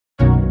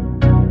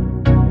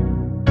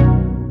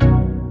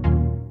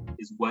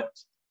is what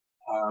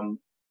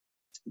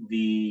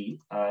the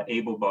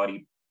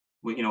able-bodied,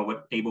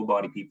 what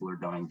able-bodied people are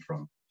dying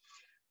from.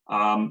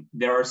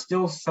 There are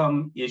still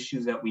some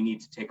issues that we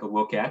need to take a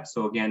look at.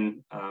 So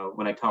again,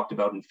 when I talked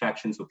about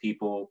infections, so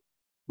people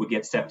would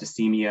get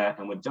septicemia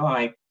and would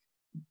die,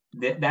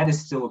 that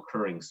is still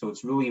occurring. So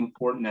it's really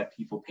important that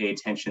people pay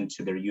attention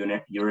to their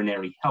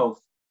urinary health,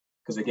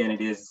 because again,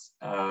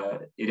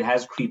 it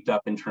has creeped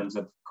up in terms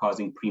of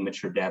causing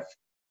premature death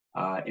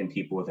in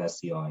people with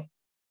SCI.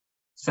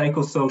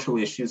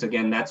 Psychosocial issues,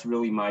 again, that's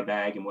really my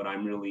bag, and what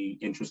I'm really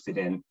interested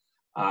in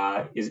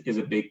is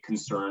a big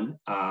concern.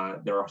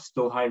 There are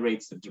still high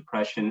rates of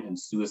depression and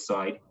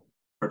suicide,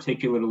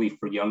 particularly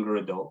for younger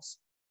adults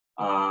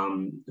who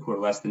are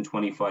less than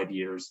 25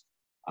 years.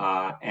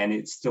 And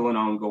it's still an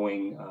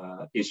ongoing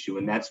issue.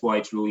 And that's why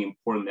it's really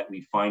important that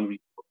we find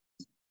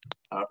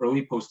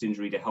early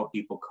post-injury to help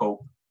people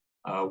cope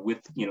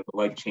with the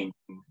life-changing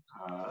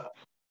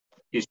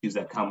issues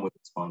that come with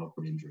spinal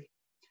cord injury.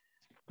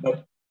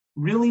 But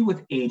really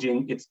with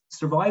aging,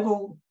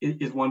 survival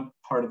is one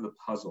part of the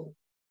puzzle.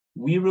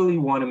 We really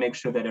want to make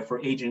sure that if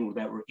we're aging,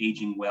 that we're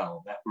aging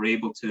well, that we're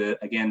able to,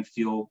 again,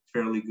 feel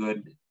fairly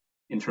good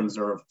in terms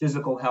of our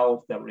physical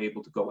health, that we're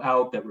able to go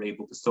out, that we're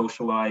able to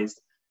socialize.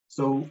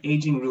 So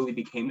aging really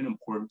became an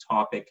important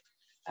topic.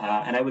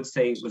 And I would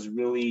say it was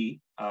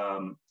really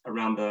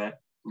around the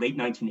late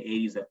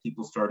 1980s that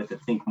people started to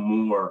think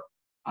more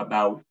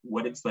about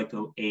what it's like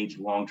to age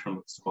long-term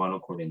with spinal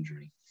cord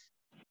injury.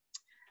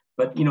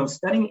 But,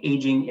 studying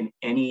aging in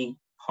any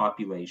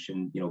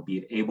population, be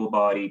it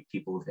able-bodied,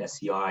 people with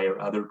SCI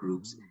or other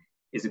groups,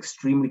 is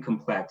extremely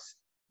complex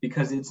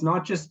because it's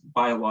not just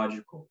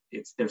biological.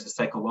 There's a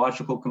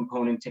psychological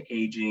component to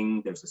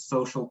aging. There's a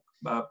social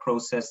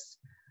process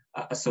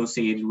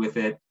associated with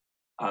it.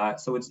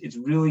 So it's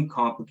really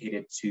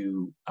complicated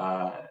to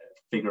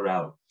figure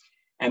out.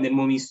 And then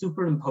when we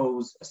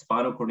superimpose a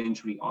spinal cord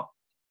injury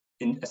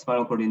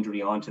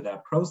onto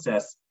that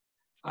process,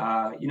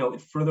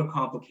 it further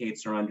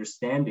complicates our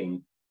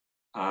understanding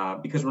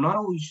because we're not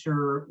always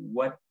sure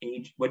what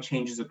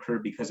changes occur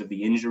because of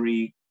the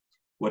injury,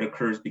 what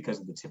occurs because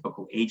of the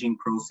typical aging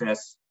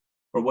process,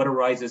 or what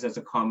arises as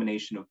a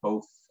combination of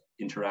both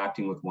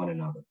interacting with one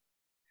another.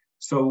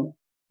 So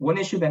one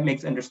issue that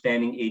makes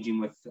understanding aging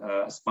with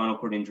a spinal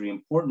cord injury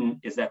important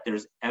is that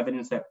there's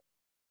evidence that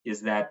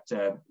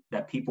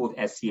people with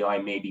SCI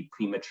may be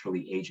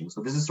prematurely aging.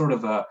 So this is sort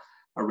of a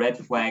red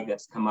flag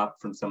that's come up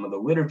from some of the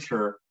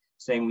literature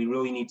saying we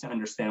really need to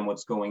understand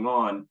what's going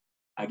on,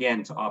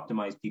 again, to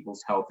optimize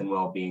people's health and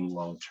well-being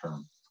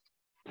long-term.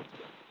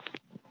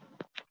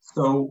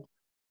 So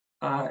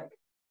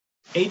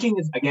aging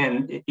is,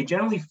 again, it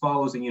generally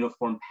follows a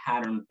uniform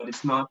pattern, but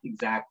it's not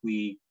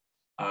exactly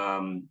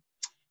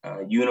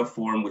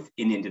uniform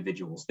within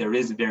individuals. There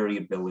is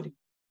variability.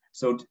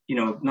 So,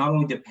 not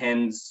only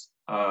depends,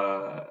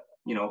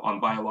 on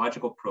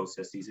biological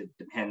processes, it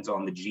depends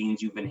on the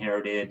genes you've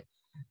inherited,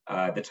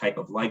 the type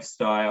of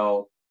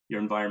lifestyle, your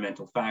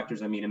environmental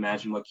factors. I mean,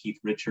 imagine what Keith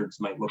Richards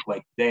might look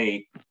like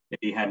today if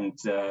he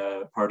hadn't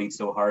partied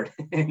so hard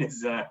in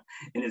his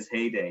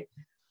heyday.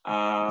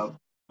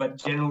 But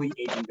generally,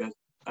 aging does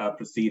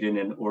proceed in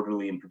an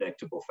orderly and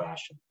predictable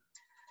fashion.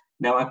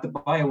 Now, at the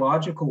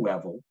biological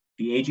level,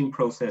 the aging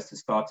process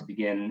is thought to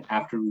begin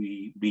after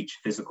we reach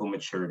physical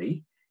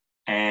maturity,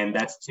 and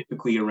that's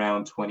typically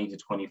around 20 to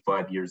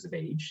 25 years of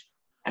age.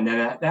 And then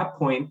at that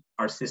point,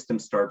 our system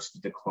starts to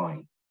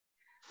decline.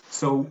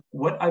 So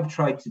what I've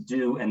tried to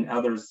do, and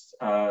others,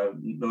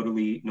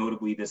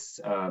 notably this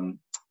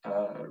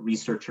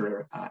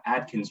researcher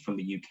Atkins from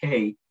the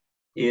UK,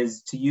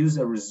 is to use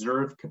a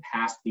reserve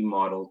capacity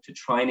model to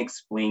try and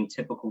explain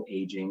typical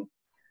aging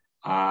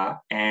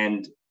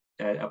and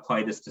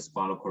apply this to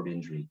spinal cord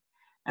injury.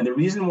 And the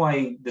reason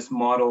why this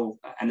model,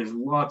 and there's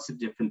lots of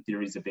different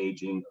theories of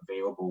aging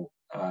available,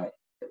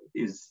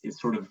 is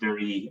sort of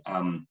very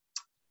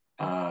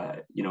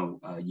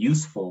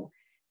useful,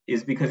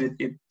 is because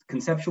it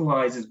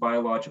conceptualizes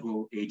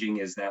biological aging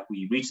as that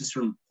we reach a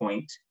certain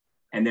point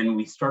and then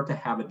we start to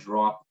have a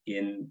drop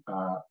in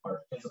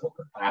our physical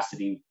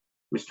capacity,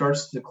 which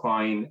starts to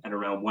decline at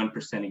around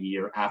 1% a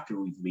year after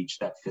we've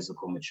reached that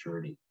physical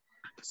maturity.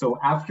 So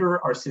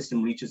after our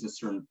system reaches a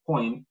certain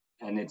point,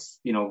 and it's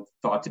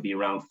thought to be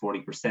around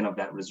 40% of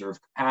that reserve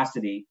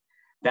capacity,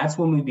 that's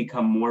when we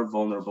become more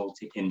vulnerable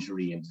to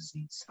injury and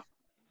disease.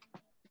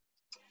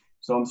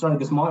 So I'm sorry,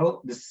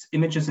 this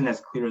image isn't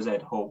as clear as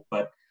I'd hoped,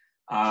 but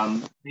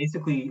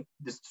basically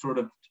this sort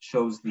of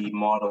shows the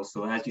model.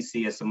 So as you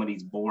see, as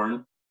somebody's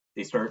born,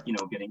 they start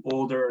getting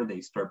older,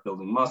 they start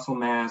building muscle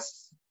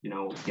mass,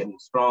 getting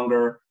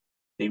stronger.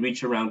 They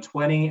reach around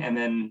 20 and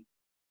then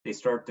they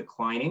start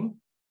declining.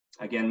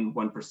 Again,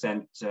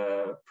 1%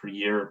 per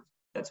year.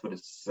 That's what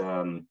it's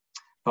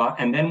thought.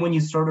 And then when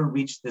you sort of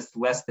reach this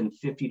less than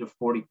 50 to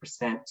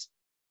 40%,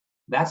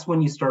 that's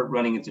when you start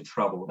running into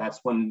trouble. That's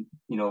when,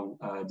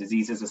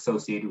 diseases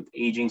associated with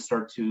aging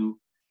start to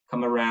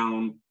come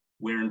around,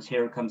 wear and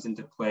tear comes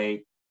into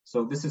play.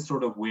 So this is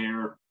sort of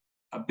where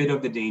a bit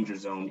of the danger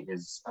zone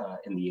is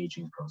in the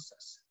aging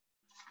process.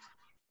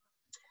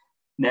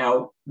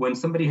 Now, when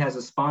somebody has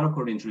a spinal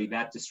cord injury,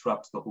 that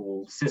disrupts the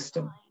whole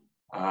system.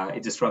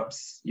 It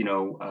disrupts,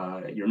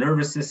 your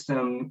nervous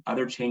system,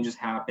 other changes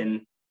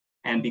happen.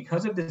 And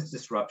because of this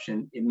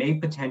disruption, it may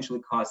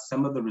potentially cause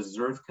some of the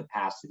reserve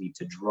capacity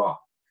to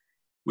drop,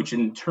 which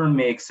in turn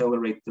may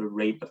accelerate the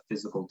rate of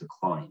physical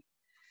decline.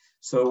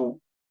 So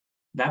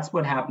that's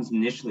what happens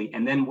initially.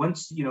 And then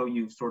once,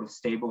 you've sort of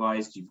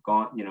stabilized, you've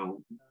gone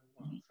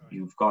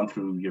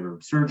through your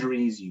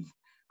surgeries, you've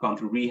gone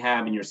through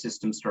rehab, and your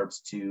system starts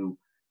to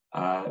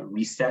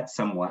reset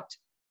somewhat,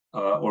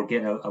 or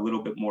get a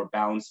little bit more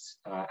balance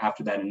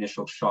after that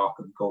initial shock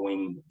of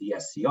going the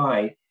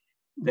SCI,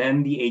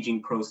 then the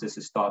aging process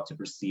is thought to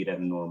proceed at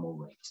a normal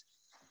rate.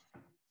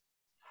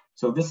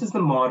 So this is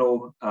the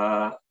model,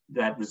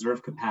 that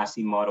reserve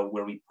capacity model,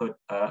 where we put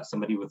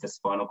somebody with a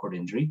spinal cord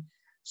injury.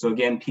 So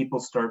again, people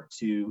start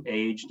to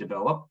age,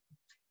 develop.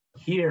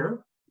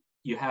 Here,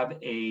 you have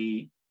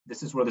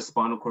this is where the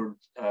spinal cord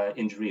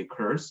injury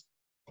occurs.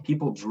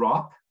 People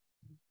drop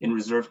in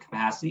reserve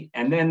capacity,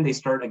 and then they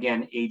start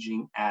again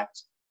aging at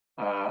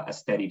a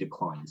steady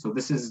decline. So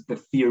this is the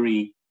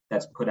theory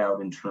that's put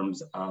out in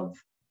terms of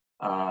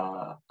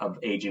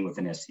aging with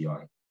an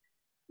SCI.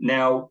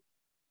 Now,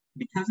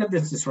 because of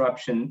this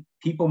disruption,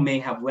 people may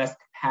have less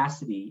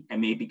capacity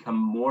and may become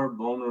more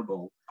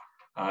vulnerable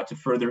to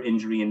further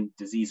injury and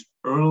disease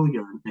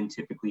earlier than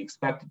typically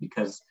expected.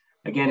 Because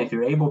again, if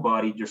you're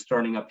able-bodied, you're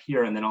starting up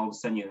here, and then all of a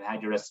sudden you've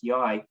had your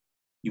SCI,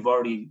 you've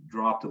already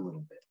dropped a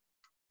little bit.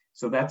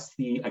 So that's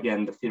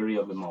again, the theory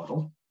of the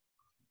model.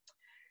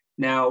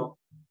 Now,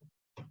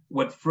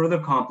 what further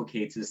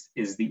complicates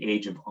is the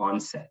age of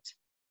onset.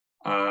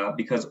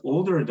 Because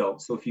older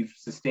adults, so if you've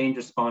sustained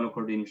your spinal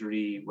cord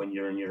injury when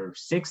you're in your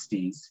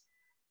 60s,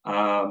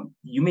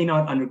 you may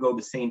not undergo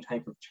the same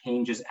type of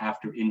changes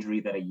after injury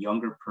that a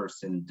younger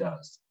person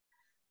does.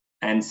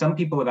 And some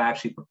people have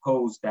actually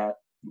proposed that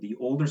the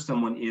older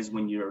someone is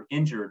when you're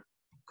injured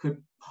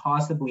could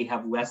possibly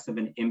have less of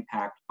an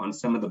impact on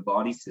some of the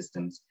body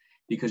systems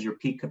because your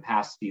peak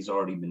capacity has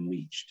already been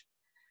reached.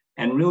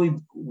 And really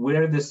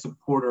where the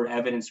support or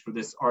evidence for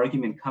this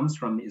argument comes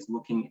from is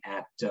looking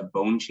at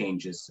bone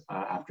changes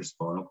after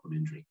spinal cord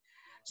injury.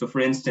 So for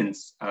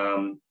instance,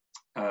 the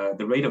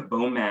rate of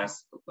bone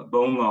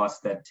loss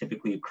that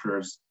typically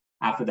occurs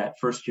after that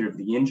first year of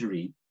the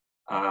injury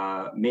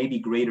may be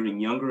greater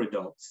in younger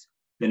adults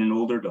than in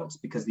older adults,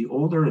 because the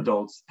older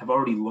adults have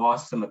already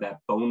lost some of that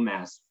bone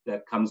mass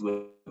that comes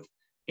with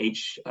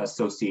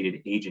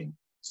age-associated aging.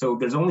 So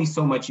there's only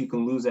so much you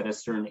can lose at a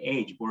certain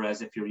age,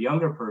 whereas if you're a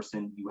younger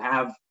person, you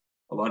have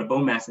a lot of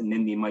bone mass, and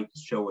then they might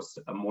show us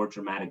a more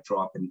dramatic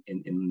drop in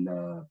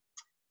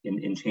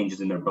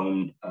changes in their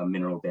bone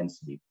mineral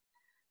density.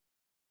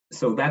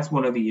 So that's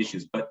one of the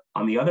issues. But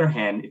on the other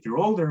hand, if you're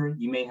older,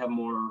 you may have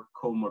more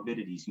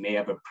comorbidities. You may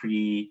have a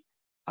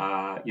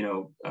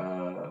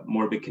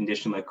morbid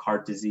condition like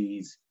heart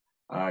disease.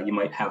 You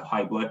might have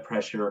high blood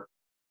pressure.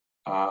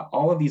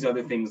 All of these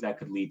other things that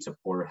could lead to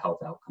poorer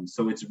health outcomes.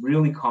 So it's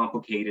really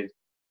complicated.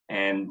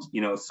 And,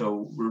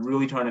 so we're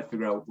really trying to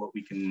figure out what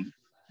we can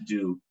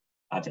do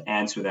to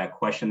answer that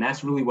question.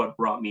 That's really what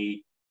brought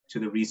me to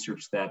the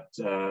research that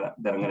I'm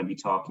going to be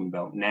talking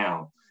about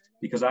now,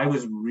 because I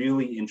was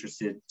really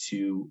interested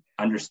to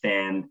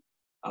understand,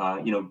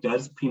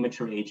 does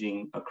premature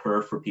aging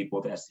occur for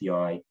people with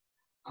SCI?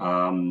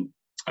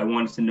 I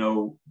wanted to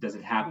know, does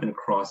it happen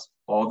across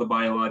all the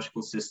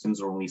biological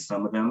systems or only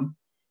some of them?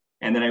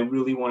 And then I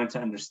really wanted to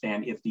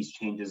understand if these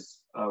changes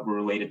were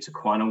related to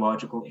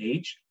chronological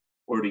age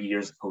or to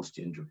years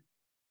post-injury.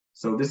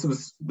 So this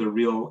was the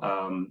real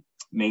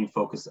main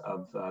focus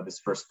of this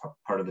first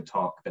part of the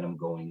talk that I'm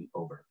going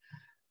over.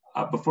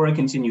 Before I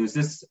continue, is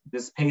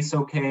this pace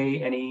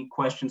okay? Any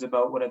questions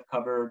about what I've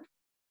covered?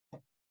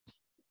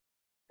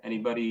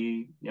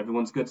 Anybody?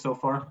 Everyone's good so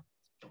far?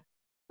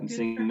 I'm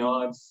seeing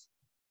nods.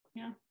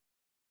 Yeah.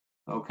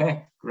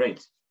 Okay,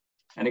 great.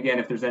 And again,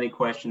 if there's any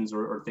questions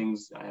or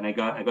things, and I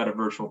got a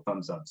virtual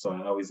thumbs up, so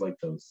I always like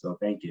those. So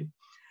thank you.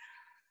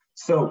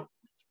 So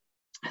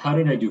how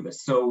did I do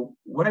this? So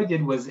what I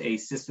did was a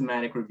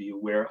systematic review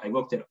where I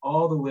looked at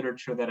all the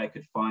literature that I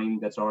could find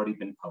that's already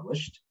been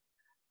published.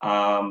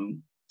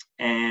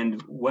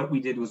 And what we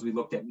did was we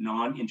looked at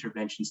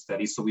non-intervention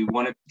studies. So we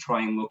wanted to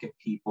try and look at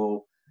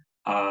people,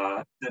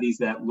 studies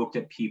that looked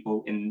at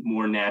people in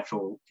more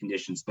natural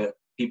conditions, but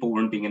people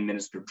weren't being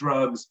administered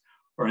drugs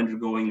or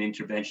undergoing an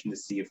intervention to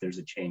see if there's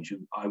a change.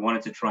 I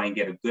wanted to try and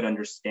get a good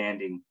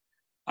understanding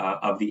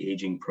of the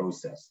aging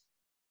process.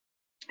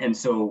 And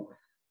so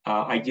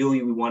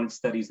ideally, we wanted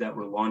studies that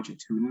were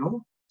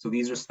longitudinal. So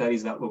these are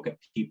studies that look at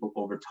people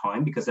over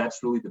time, because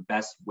that's really the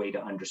best way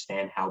to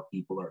understand how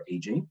people are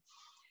aging.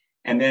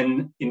 And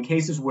then in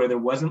cases where there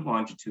wasn't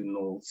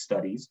longitudinal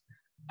studies,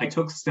 I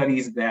took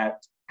studies that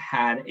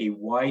had a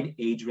wide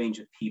age range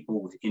of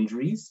people with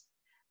injuries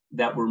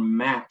that were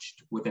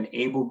matched with an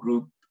able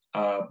group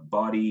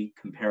body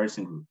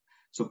comparison group.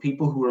 So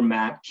people who were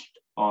matched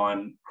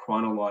on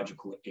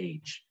chronological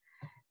age.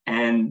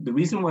 And the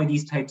reason why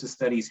these types of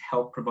studies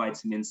help provide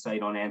some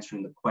insight on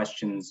answering the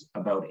questions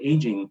about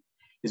aging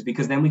is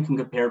because then we can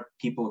compare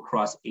people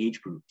across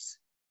age groups.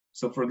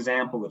 So for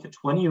example, if a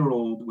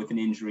 20-year-old with an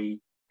injury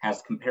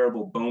has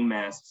comparable bone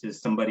mass to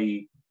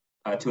somebody,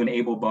 to an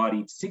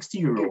able-bodied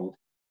 60-year-old,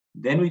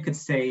 then we could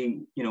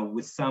say,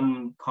 with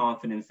some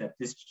confidence that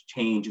this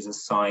change is a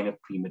sign of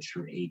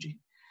premature aging.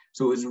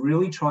 So it was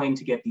really trying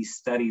to get these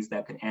studies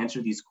that could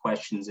answer these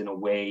questions in a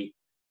way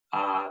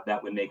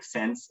that would make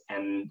sense.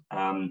 And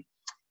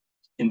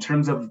in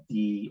terms of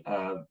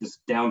this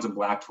Downs and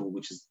Black tool,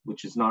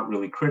 which is not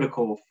really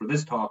critical for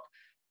this talk,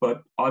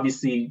 but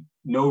obviously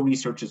no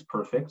research is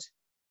perfect.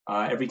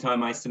 Every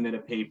time I submit a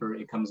paper,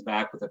 it comes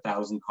back with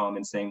 1,000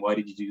 comments saying, why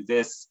did you do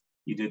this?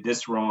 You did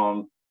this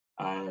wrong,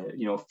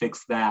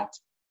 fix that.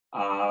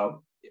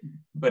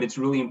 But it's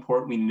really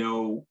important we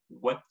know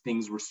what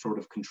things were sort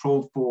of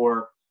controlled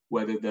for,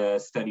 whether the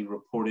study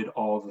reported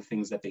all of the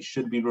things that they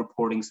should be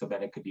reporting so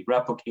that it could be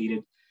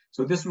replicated.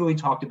 So this really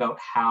talked about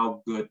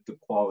how good the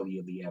quality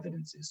of the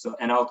evidence is. So,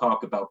 and I'll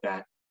talk about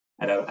that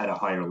at a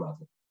higher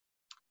level.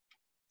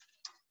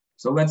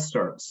 So let's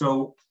start.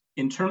 So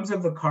in terms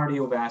of the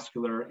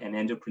cardiovascular and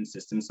endocrine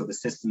systems, so the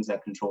systems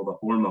that control the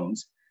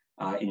hormones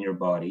in your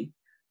body,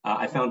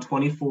 I found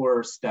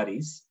 24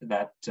 studies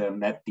that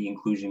met the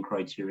inclusion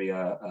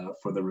criteria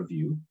for the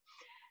review.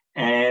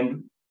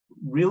 And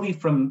really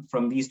from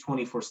these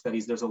 24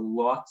 studies, there's a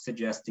lot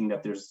suggesting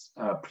that there's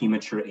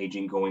premature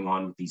aging going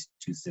on with these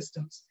two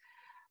systems.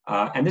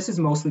 And this is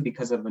mostly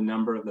because of a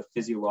number of the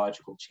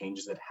physiological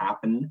changes that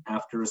happen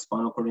after a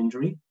spinal cord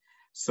injury.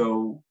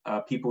 So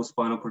people with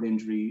spinal cord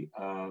injury,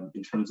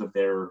 in terms of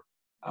their,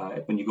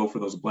 when you go for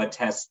those blood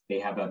tests,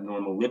 they have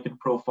abnormal lipid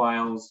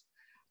profiles.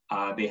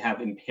 They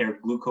have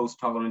impaired glucose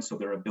tolerance, so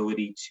their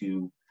ability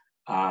to,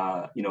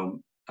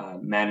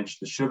 manage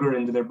the sugar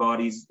into their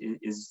bodies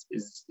is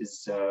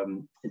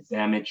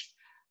damaged.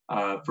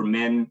 For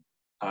men,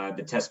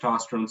 the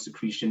testosterone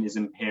secretion is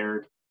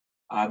impaired.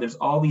 There's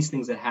all these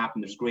things that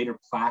happen. There's greater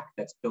plaque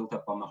that's built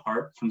up on the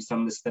heart from some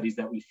of the studies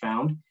that we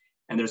found.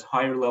 And there's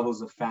higher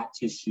levels of fat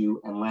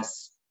tissue and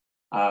less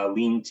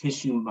lean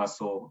tissue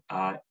muscle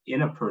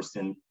in a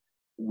person,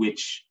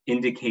 which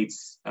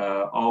indicates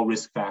all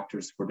risk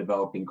factors for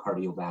developing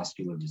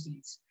cardiovascular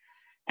disease.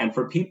 And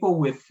for people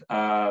with,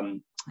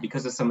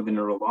 because of some of the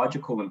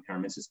neurological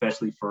impairments,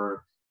 especially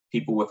for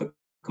people with a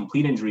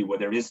complete injury where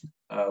there is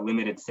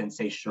limited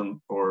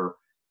sensation or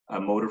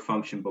motor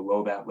function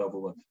below that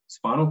level of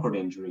spinal cord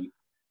injury,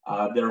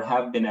 there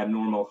have been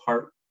abnormal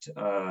heart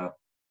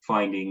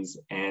findings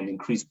and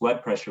increased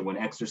blood pressure when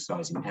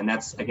exercising. And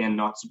that's, again,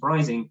 not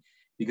surprising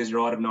because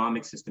your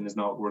autonomic system is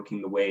not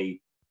working the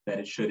way that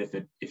it should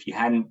if you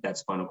hadn't that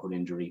spinal cord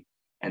injury.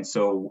 And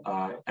so,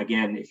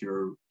 again, if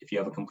you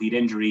have a complete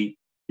injury,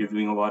 you're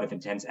doing a lot of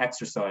intense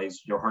exercise,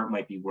 your heart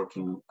might be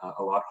working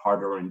a lot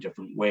harder in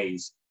different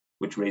ways,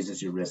 which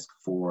raises your risk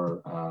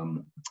for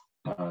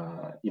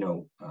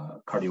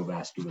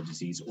cardiovascular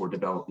disease or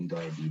developing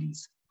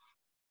diabetes.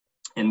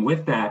 And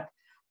with that,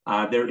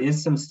 there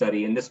is some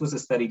study, and this was a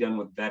study done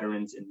with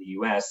veterans in the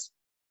US,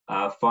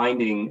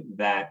 finding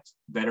that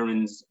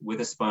veterans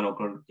with a spinal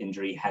cord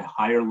injury had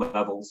higher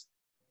levels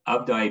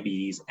of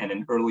diabetes and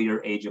an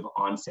earlier age of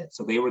onset.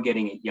 So they were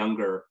getting it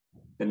younger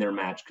than their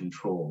matched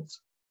controls.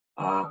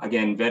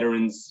 Again,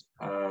 veterans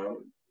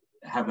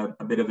have a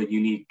bit of a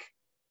unique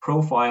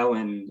profile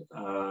and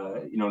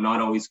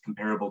not always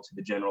comparable to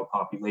the general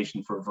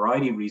population for a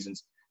variety of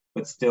reasons,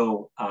 but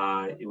still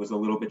it was a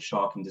little bit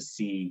shocking to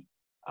see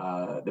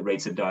the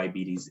rates of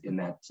diabetes in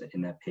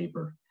that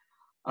paper.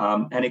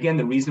 And again,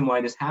 the reason why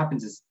this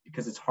happens is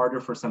because it's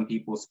harder for some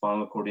people with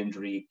spinal cord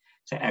injury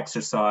to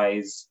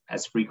exercise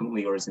as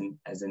frequently or as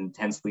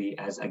intensely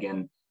as,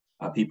 again,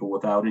 people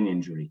without an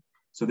injury.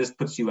 So this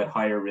puts you at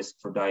higher risk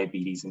for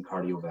diabetes and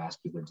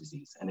cardiovascular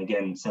disease. And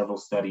again, several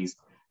studies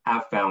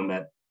have found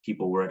that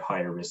people were at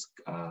higher risk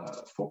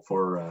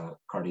for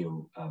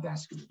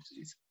cardiovascular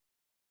disease.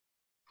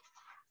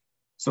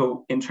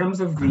 So in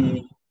terms of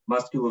the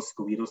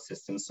musculoskeletal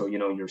system, so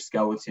your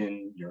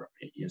skeleton,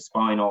 your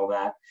spine, all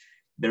that,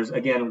 there's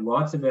again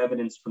lots of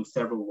evidence from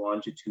several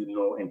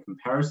longitudinal and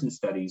comparison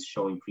studies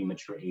showing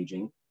premature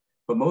aging,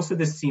 but most of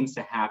this seems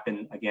to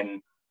happen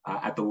again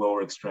at the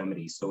lower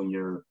extremities. So in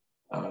your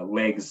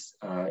legs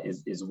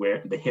is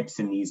where the hips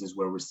and knees is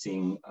where we're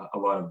seeing a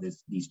lot of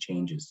these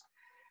changes.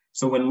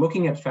 So when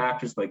looking at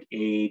factors like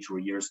age or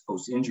years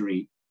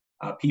post-injury,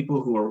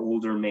 people who are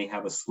older may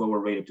have a slower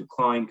rate of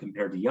decline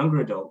compared to younger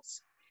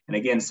adults. And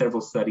again,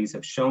 several studies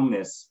have shown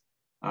this.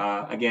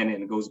 Again,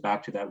 and it goes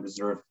back to that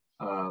reserve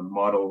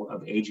model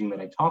of aging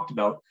that I talked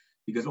about,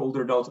 because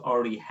older adults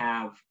already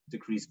have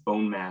decreased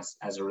bone mass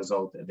as a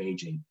result of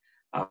aging.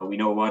 We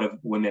know a lot of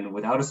women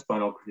without a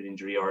spinal cord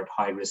injury are at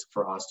high risk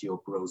for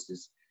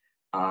osteoporosis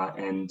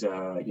and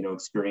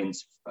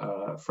experience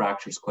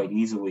fractures quite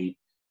easily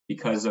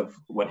because of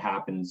what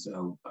happens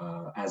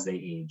as they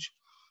age.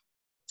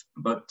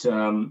 But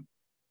some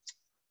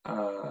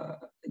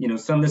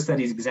of the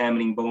studies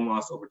examining bone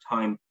loss over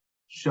time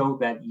show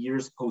that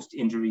years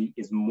post-injury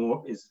is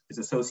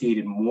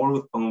associated more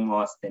with bone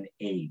loss than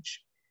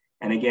age.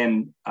 And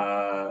again,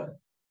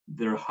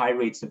 there are high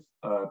rates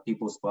of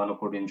people with spinal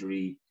cord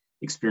injury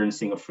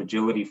experiencing a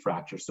fragility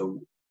fracture.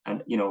 So,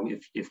 and you know,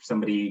 if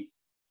somebody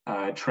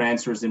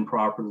transfers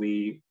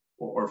improperly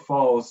or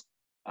falls,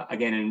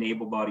 again, an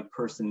able-bodied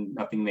person,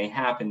 nothing may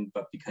happen,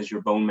 but because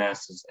your bone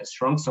mass has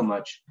shrunk so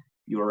much,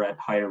 you're at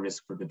higher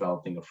risk for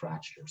developing a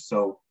fracture.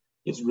 So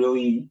it's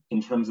really,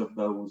 in terms of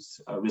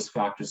those risk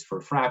factors for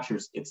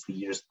fractures, it's the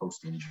years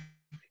post-injury.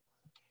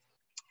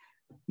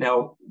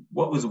 Now,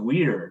 what was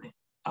weird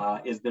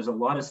is there's a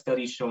lot of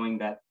studies showing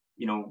that,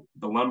 you know,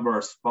 the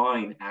lumbar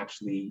spine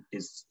actually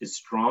is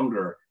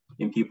stronger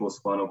in people with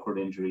spinal cord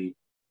injury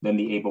than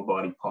the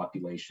able-bodied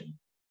population.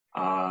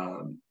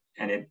 And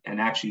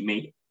actually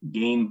may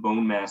gain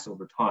bone mass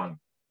over time.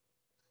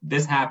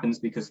 This happens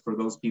because for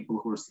those people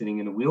who are sitting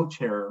in a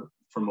wheelchair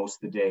for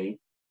most of the day,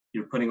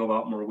 you're putting a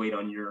lot more weight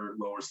on your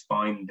lower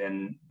spine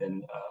than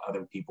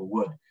other people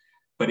would.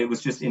 But it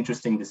was just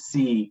interesting to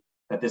see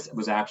that this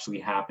was actually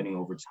happening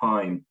over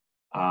time,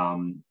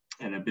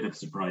 and a bit of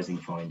surprising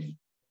finding.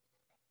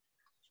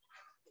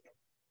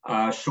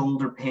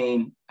 Shoulder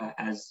pain,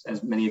 as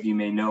many of you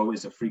may know,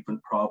 is a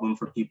frequent problem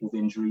for people with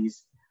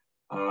injuries.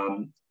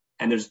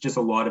 And there's just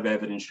a lot of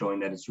evidence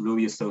showing that it's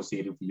really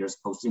associated with the years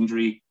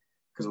post-injury,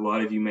 because a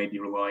lot of you may be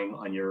relying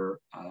on your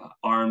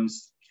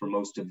arms for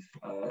most of,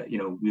 you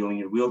know, wheeling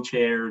your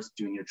wheelchairs,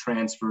 doing your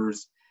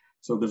transfers.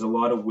 So there's a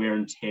lot of wear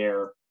and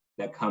tear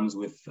that comes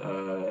with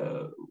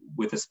a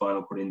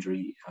spinal cord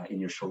injury in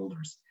your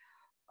shoulders.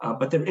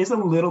 But there is a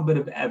little bit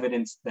of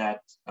evidence that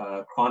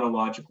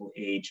chronological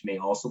age may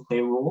also play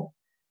a role,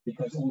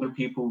 because older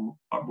people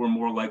were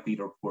more likely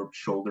to report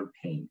shoulder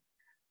pain.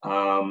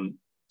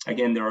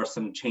 Again, there are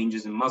some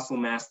changes in muscle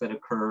mass that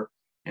occur.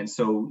 And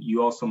so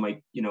you also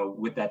might, you know,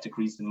 with that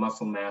decrease in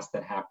muscle mass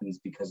that happens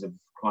because of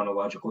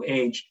chronological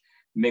age,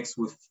 mixed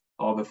with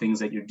all the things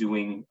that you're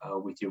doing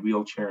with your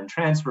wheelchair and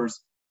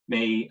transfers,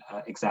 may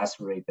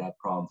exacerbate that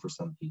problem for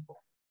some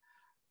people.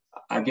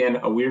 Again,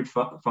 a weird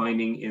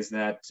finding is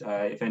that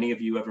if any of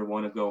you ever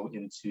want to go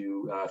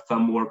into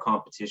thumb war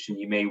competition,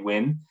 you may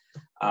win,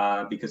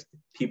 because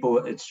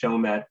it's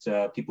shown that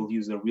people who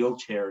use their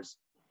wheelchairs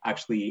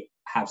actually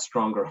have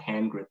stronger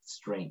hand grip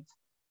strength.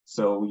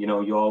 So, you know,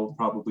 you all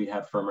probably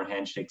have firmer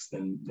handshakes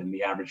than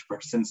the average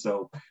person.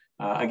 So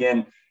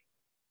again,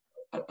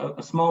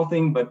 a small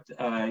thing, but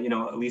you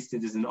know, at least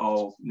it isn't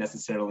all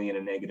necessarily in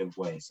a negative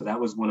way. So that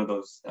was one of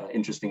those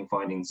interesting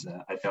findings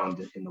I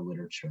found in the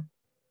literature.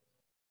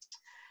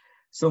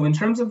 So in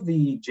terms of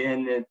the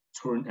I'm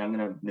going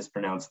to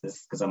mispronounce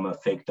this because I'm a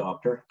fake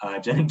doctor,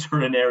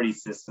 genitourinary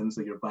system,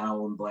 so your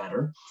bowel and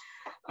bladder.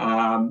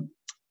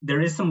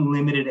 There is some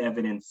limited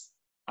evidence,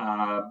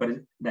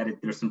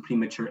 there's some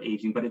premature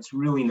aging, but it's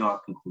really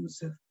not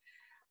conclusive.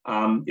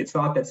 It's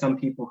thought that some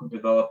people who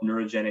develop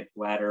neurogenic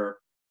bladder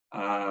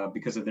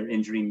because of their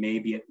injury may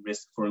be at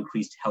risk for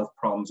increased health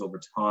problems over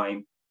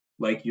time,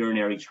 like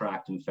urinary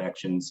tract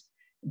infections,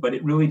 but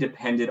it really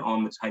depended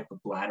on the type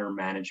of bladder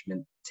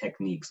management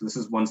technique. So this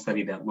is one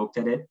study that looked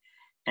at it,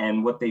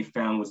 and what they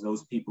found was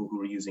those people who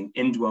were using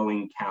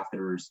indwelling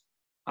catheters,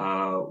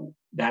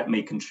 that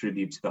may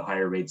contribute to the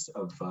higher rates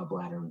of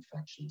bladder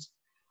infections.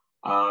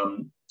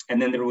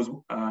 And then there was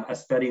a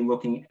study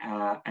looking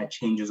at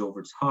changes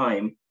over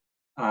time,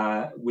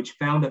 which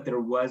found that there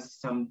was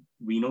some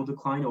renal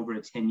decline over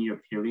a 10-year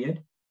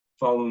period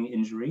following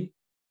injury.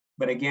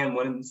 But again,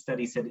 one of the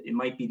studies said it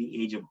might be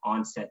the age of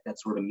onset that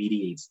sort of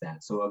mediates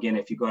that. So again,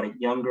 if you got it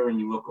younger and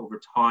you look over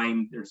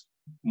time, there's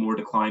more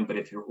decline. But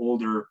if you're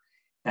older,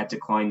 that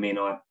decline may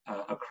not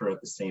occur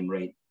at the same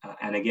rate.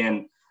 And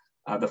again,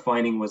 the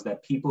finding was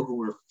that people who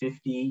were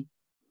 50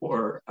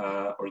 or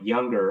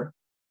younger,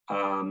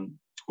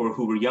 or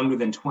who were younger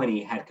than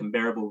 20 had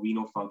comparable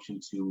renal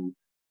function to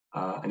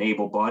an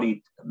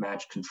able-bodied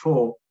matched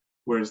control,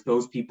 whereas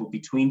those people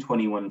between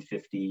 21 and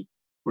 50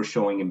 were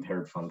showing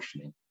impaired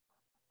functioning.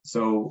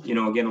 So, you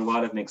know, again, a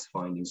lot of mixed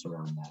findings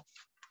around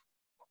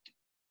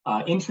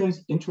that.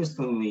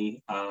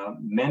 Interestingly,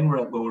 men were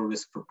at lower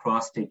risk for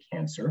prostate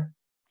cancer.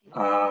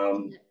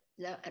 Low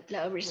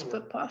risk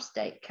for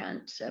prostate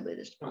cancer with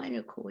a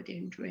spinal cord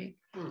injury.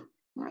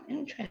 Right,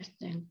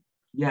 interesting.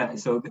 Yeah,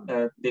 so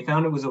they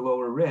found it was a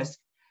lower risk,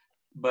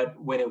 but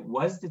when it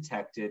was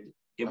detected,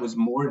 it was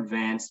more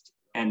advanced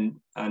and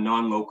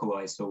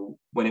non-localized. So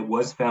when it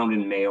was found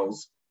in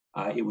males,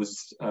 it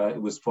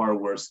was far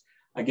worse.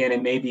 Again,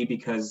 it may be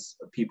because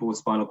people with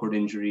spinal cord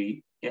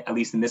injury, at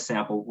least in this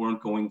sample,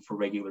 weren't going for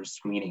regular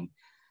screening.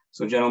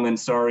 So gentlemen,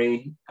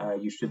 sorry,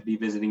 you should be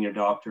visiting your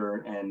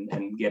doctor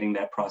and getting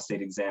that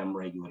prostate exam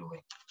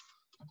regularly.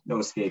 No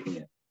escaping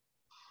it.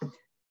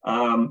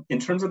 In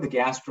terms of the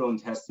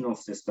gastrointestinal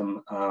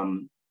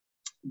system,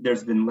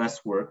 there's been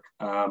less work.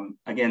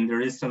 Again, there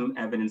is some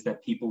evidence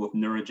that people with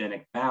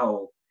neurogenic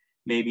bowel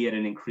may be at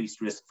an increased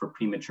risk for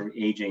premature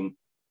aging,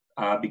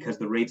 because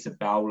the rates of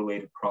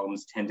bowel-related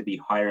problems tend to be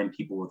higher in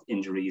people with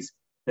injuries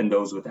than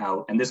those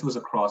without. And this was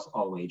across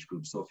all age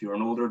groups. So if you're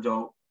an older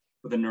adult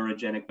with a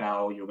neurogenic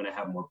bowel, you're going to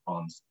have more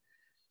problems.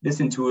 This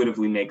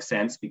intuitively makes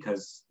sense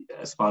because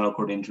a spinal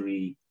cord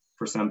injury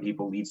for some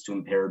people leads to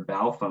impaired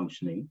bowel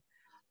functioning.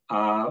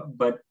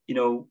 But, you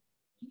know,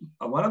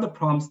 a lot of the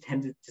problems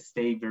tended to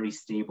stay very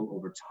stable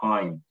over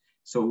time.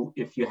 So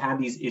if you had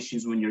these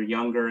issues when you're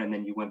younger and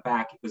then you went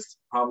back, it was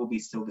probably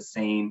still the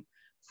same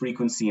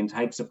frequency and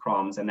types of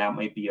problems. And that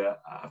might be a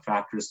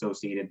factor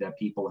associated that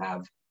people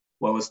have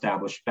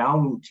well-established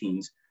bowel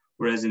routines,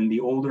 whereas in the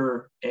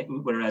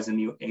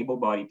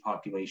able-bodied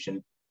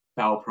population,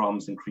 bowel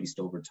problems increased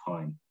over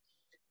time.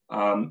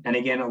 And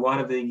again, a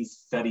lot of these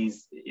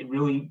studies,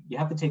 you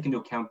have to take into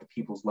account the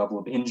people's level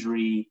of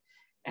injury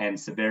and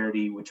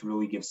severity, which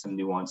really gives some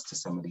nuance to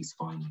some of these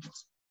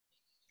findings.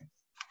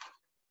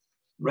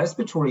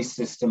 Respiratory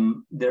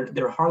system,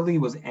 there hardly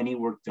was any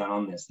work done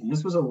on this. And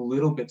this was a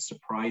little bit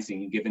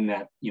surprising given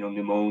that, you know,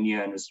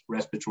 pneumonia and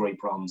respiratory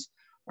problems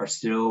are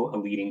still a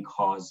leading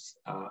cause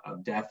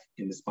of death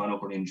in the spinal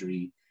cord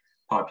injury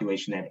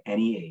population at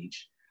any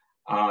age.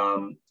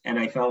 And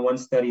I found one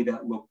study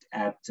that looked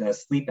at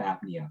sleep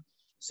apnea.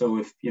 So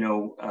if, you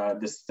know,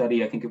 this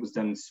study, I think it was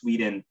done in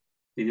Sweden,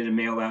 they did a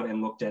mail out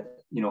and looked at,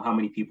 you know, how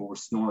many people were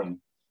snoring.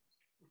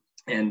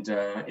 And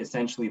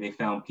essentially they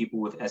found people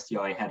with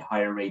SDI had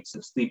higher rates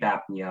of sleep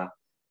apnea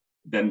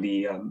than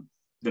the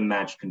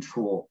matched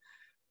control.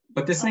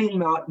 But this may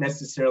not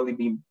necessarily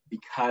be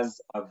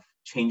because of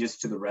changes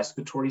to the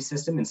respiratory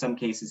system. In some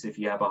cases, if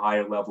you have a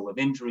higher level of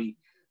injury,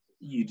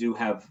 you do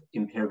have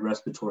impaired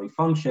respiratory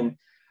function,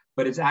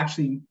 but it's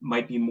actually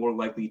might be more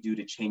likely due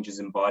to changes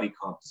in body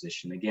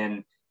composition.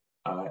 Again,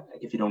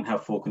 if you don't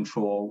have full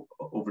control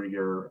over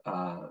your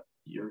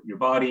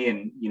body,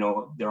 and you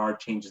know there are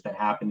changes that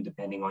happen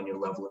depending on your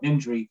level of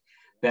injury,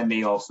 that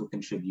may also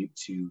contribute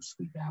to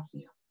sleep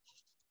apnea.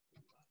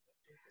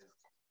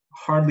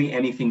 Hardly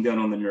anything done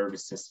on the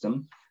nervous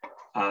system.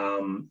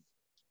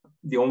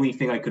 The only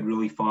thing I could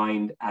really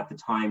find at the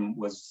time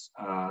was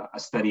a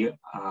study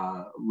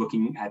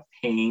looking at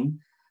pain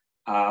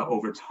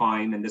over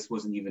time, and this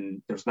wasn't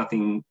even, there's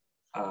nothing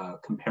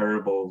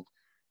comparable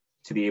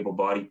to the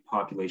able-bodied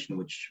population,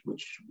 which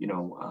you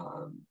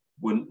know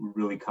wouldn't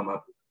really come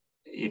up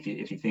if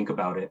you think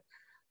about it.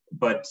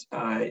 But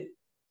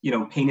you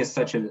know, pain is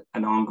such an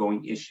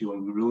ongoing issue,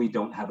 and we really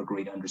don't have a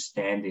great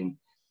understanding,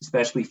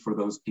 especially for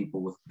those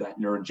people with that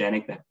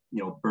neurogenic, that,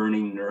 you know,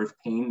 burning nerve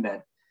pain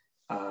that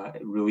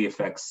it really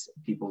affects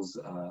people's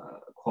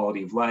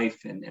quality of life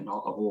and a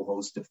whole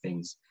host of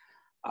things.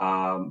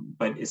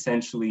 But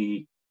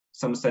essentially,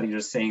 some studies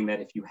are saying that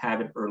if you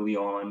have it early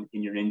on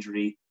in your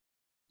injury,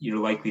 you're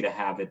likely to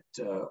have it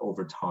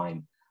over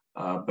time.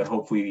 But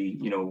hopefully,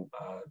 you know,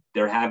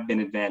 there have been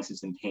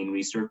advances in pain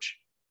research,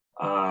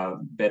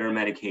 better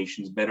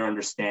medications, better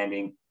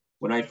understanding.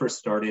 When I first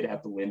started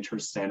at the Winter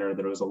Center,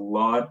 there was a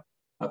lot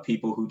of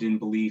people who didn't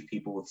believe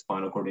people with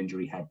spinal cord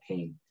injury had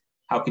pain.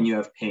 How can you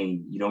have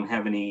pain? You don't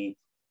have any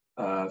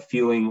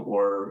feeling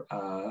or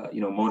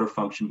you know, motor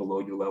function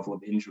below your level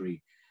of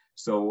injury.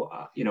 So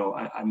you know,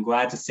 I'm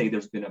glad to say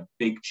there's been a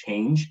big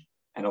change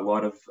and a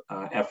lot of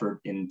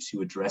effort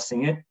into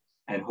addressing it,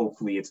 and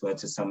hopefully it's led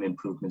to some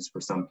improvements for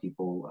some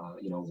people,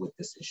 you know, with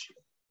this issue.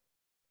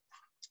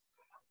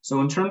 So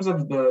in terms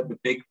of the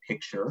big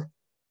picture,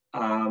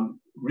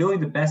 really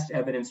the best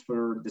evidence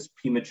for this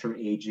premature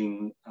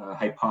aging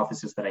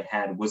hypothesis that I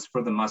had was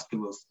for the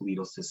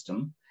musculoskeletal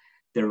system.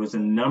 There was a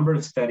number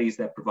of studies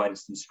that provided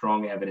some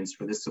strong evidence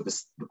for this. So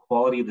the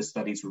quality of the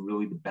studies were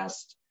really the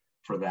best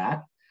for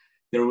that.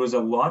 There was a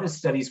lot of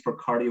studies for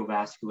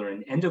cardiovascular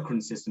and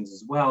endocrine systems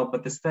as well,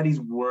 but the studies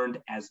weren't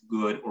as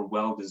good or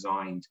well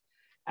designed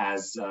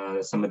as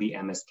some of the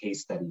MSK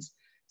studies.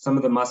 Some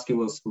of the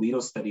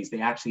musculoskeletal studies,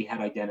 they actually had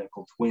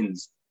identical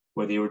twins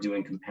where they were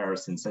doing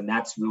comparisons, and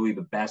that's really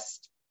the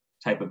best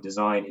type of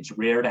design. It's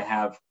rare to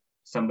have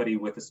somebody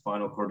with a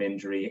spinal cord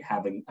injury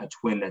having a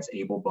twin that's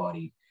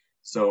able-bodied.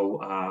 So,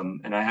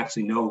 and I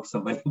actually know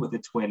somebody with a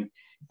twin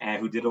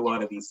who did a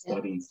lot of these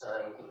studies,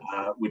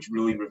 which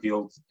really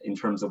revealed in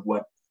terms of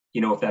what,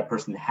 you know, if that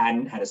person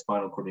hadn't had a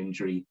spinal cord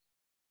injury,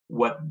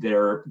 what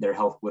their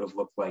health would have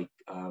looked like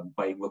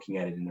by looking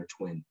at it in their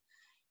twin.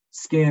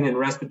 Skin and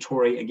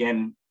respiratory,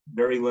 again,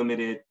 very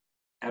limited.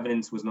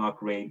 Evidence was not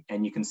great.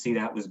 And you can see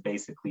that was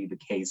basically the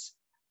case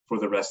for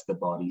the rest of the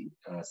body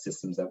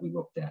systems that we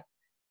looked at.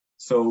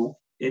 So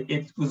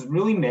it was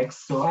really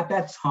mixed. So at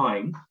that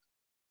time,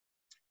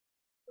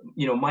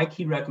 you know, my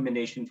key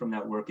recommendation from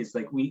that work is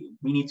like, we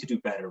need to do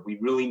better. We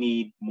really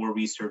need more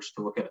research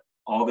to look at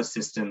all the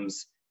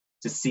systems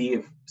to see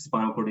if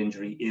spinal cord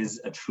injury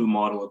is a true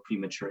model of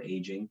premature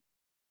aging.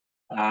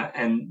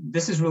 And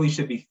this really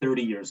should be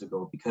 30 years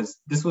ago, because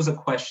this was a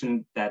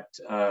question that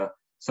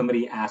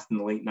somebody asked in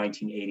the late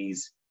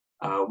 1980s,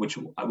 which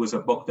was a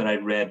book that I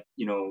read,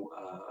 you know,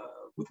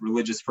 with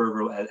religious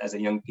fervor as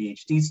a young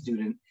PhD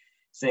student,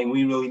 saying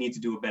we really need to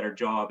do a better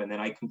job. And then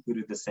I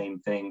concluded the same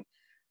thing.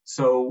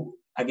 So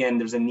again,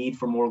 there's a need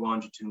for more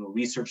longitudinal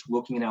research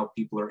looking at how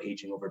people are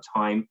aging over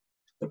time.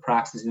 The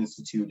Praxis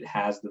Institute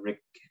has the Rick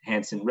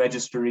Hansen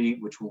Registry,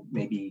 which will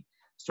maybe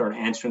start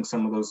answering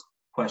some of those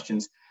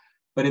questions.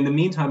 But in the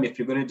meantime, if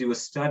you're going to do a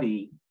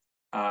study,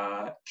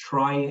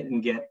 try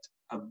and get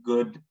a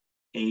good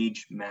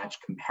age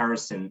match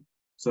comparison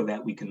so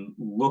that we can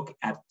look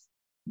at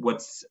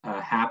what's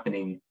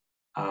happening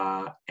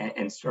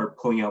and start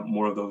pulling out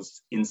more of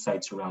those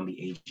insights around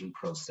the aging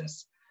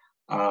process.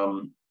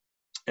 And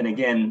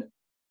again,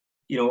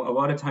 a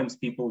lot of times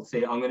people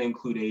say, I'm going to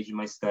include age in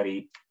my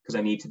study because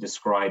I need to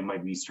describe my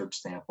research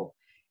sample.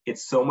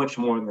 It's so much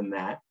more than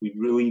that. We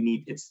really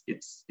need,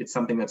 it's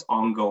something that's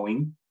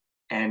ongoing,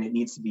 and it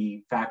needs to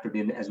be factored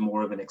in as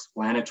more of an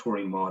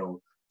explanatory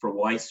model for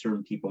why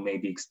certain people may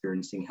be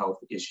experiencing health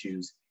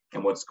issues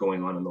and what's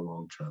going on in the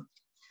long term.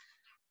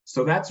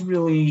 So that's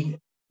really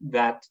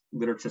that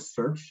literature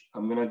search.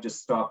 I'm going to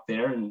just stop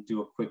there and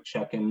do a quick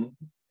check-in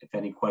if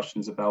any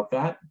questions about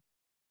that.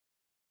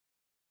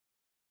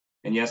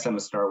 And yes, I'm a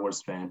Star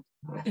Wars fan.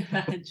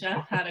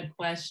 Jeff had a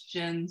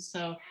question.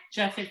 So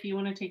Jeff, if you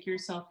want to take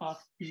yourself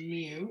off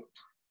mute,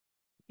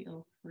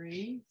 feel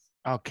free.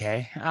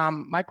 Okay.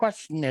 My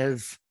question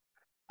is,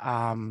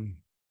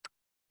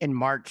 in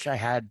March, I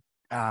had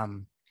a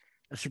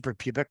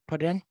suprapubic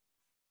put in,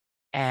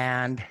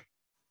 and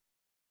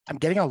I'm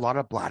getting a lot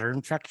of bladder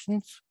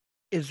infections.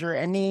 Is there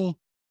any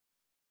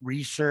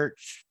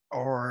research,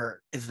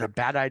 or is it a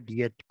bad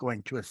idea to go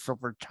into a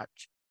silver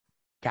touch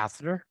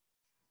catheter?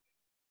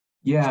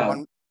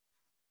 Yeah.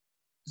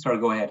 Sorry,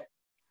 go ahead.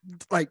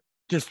 Like,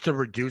 just to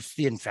reduce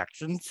the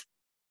infections?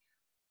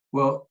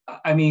 Well,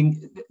 I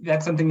mean,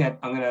 that's something that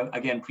I'm going to,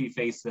 again,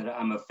 preface that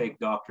I'm a fake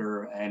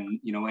doctor, and,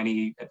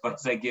 any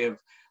advice I give,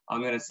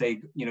 I'm going to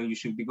say, you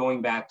should be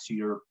going back to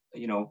your,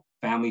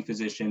 family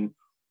physician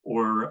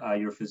or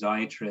your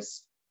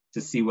physiatrist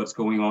to see what's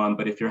going on.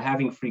 But if you're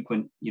having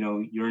frequent,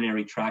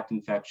 urinary tract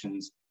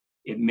infections,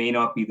 it may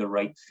not be the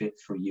right fit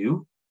for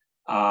you.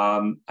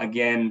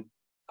 Again,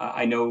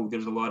 I know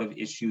there's a lot of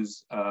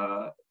issues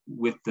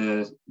with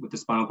the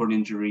spinal cord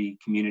injury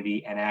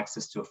community and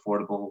access to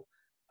affordable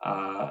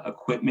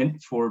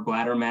equipment for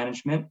bladder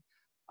management.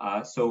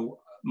 So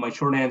my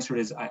short answer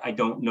is I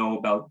don't know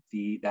about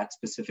that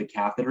specific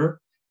catheter,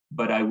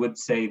 but I would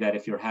say that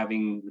if you're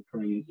having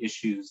recurring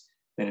issues,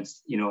 then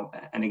it's,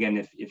 and again,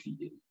 if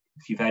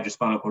you've had your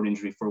spinal cord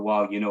injury for a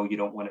while, you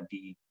don't want to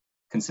be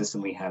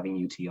consistently having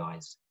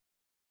UTIs.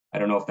 I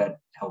don't know if that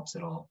helps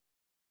at all.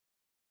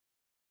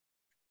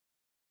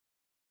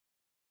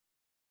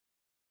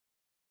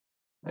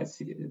 I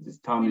see.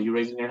 Tom, are you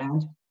raising your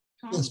hand?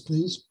 Tom? Yes,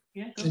 please.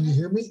 Yeah, can you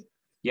hear me?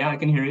 Yeah, I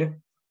can hear you.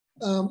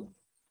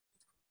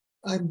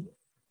 I'm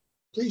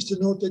pleased to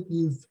note that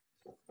you've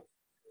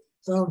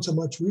found so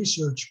much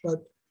research,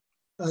 but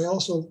I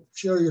also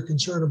share your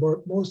concern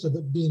about most of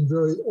it being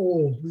very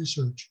old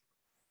research.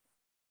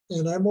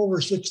 And I'm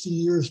over 60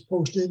 years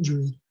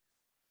post-injury,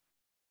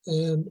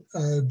 and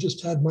I've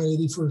just had my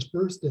 81st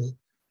birthday.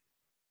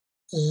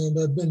 And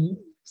I've been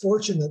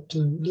fortunate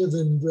to live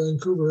in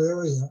Vancouver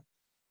area,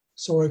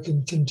 so I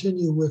can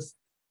continue with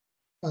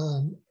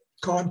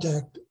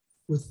contact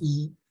with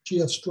the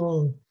GF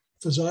Strong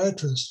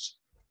physiatrists,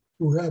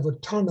 who have a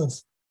ton of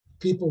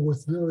people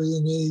with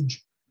varying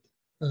age,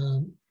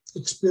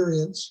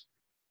 experience,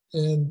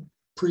 and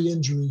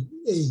pre-injury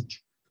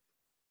age.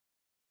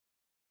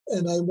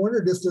 And I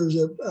wondered if there's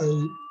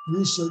a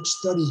research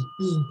study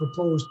being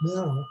proposed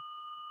now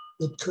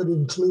that could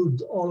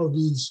include all of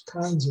these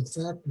kinds of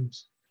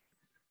factors.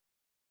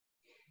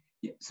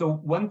 So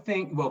one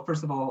thing, well,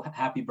 first of all,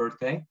 happy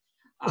birthday.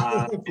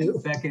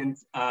 And second,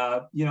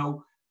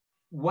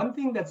 one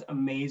thing that's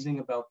amazing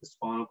about the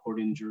spinal cord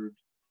injured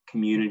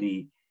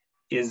community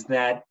is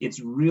that it's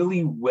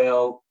really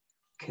well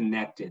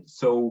connected.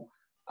 So,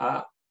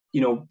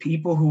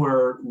 people who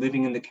are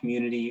living in the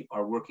community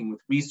are working with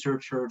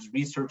researchers,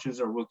 researchers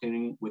are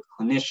working with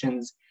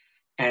clinicians,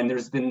 and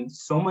there's been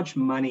so much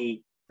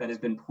money that has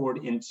been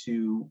poured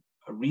into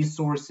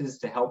resources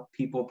to help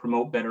people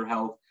promote better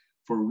health,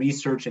 for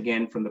research,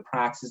 again, from the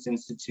Praxis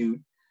Institute,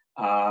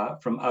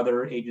 from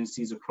other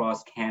agencies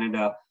across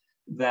Canada,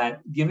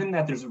 that given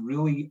that there's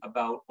really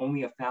about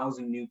only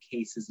 1,000 new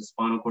cases of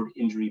spinal cord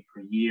injury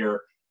per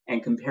year,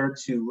 and compared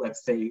to,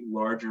 let's say,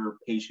 larger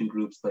patient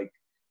groups like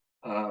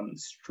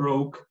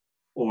stroke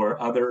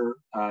or other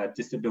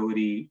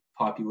disability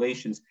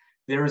populations,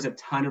 there is a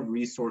ton of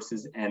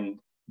resources and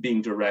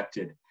being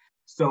directed.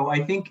 So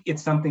I think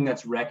it's something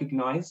that's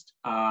recognized.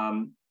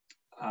 And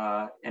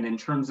in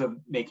terms of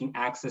making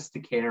access to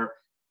care,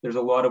 there's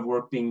a lot of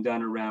work being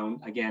done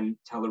around, again,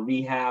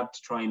 tele-rehab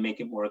to try and make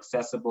it more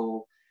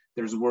accessible.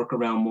 There's work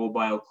around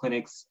mobile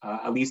clinics.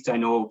 At least I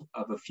know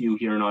of a few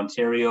here in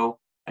Ontario.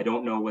 I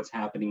don't know what's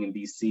happening in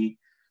BC.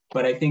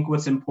 But I think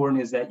what's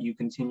important is that you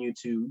continue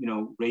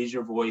to, raise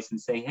your voice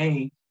and say,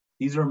 hey,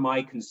 these are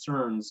my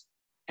concerns.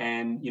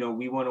 And,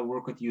 we want to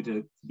work with you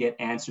to get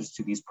answers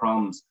to these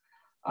problems.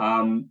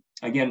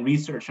 Again,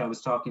 research, I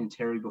was talking to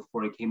Terry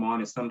before I came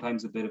on, is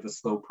sometimes a bit of a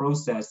slow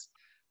process,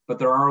 but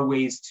there are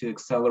ways to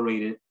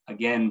accelerate it,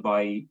 again,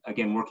 by,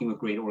 working with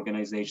great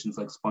organizations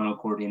like Spinal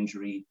Cord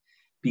Injury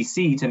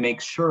BC to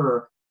make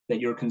sure that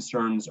your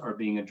concerns are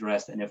being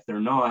addressed. And if they're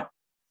not,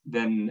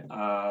 then,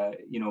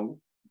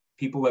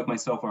 people like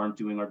myself aren't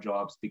doing our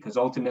jobs, because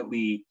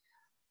ultimately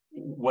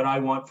what I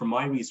want for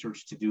my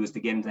research to do is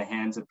to get into the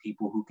hands of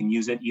people who can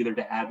use it either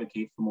to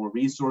advocate for more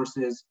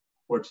resources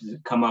or to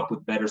come up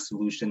with better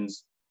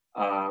solutions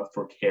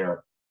for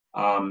care.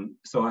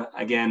 So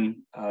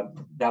again,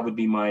 that would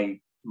be my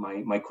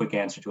quick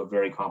answer to a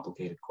very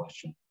complicated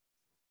question.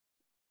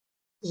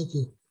 Thank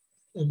you.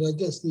 And I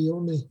guess the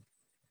only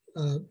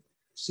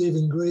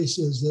saving grace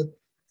is that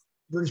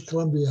British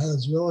Columbia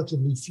has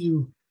relatively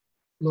few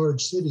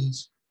large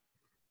cities.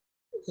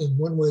 In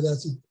one way,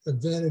 that's an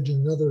advantage,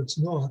 in another, it's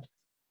not.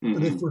 Mm-hmm.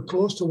 But if we're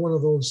close to one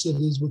of those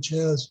cities which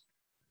has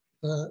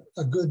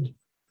a good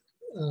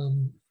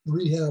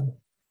rehab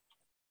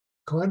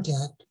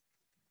contact,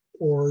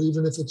 or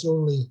even if it's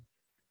only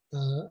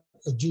a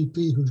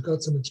GP who's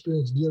got some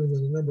experience dealing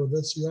with a number of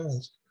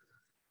SCIs,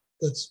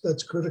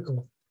 that's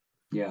critical.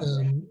 Yeah.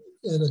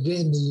 And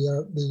again,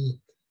 the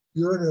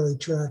urinary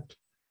tract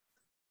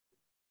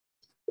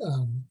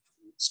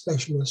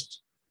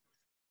specialists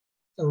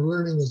are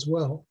learning as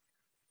well.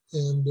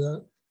 And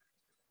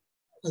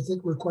I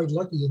think we're quite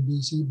lucky in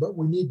BC, but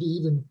we need to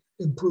even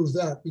improve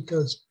that,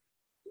 because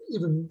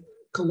even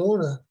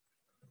Kelowna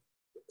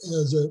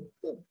has a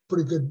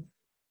pretty good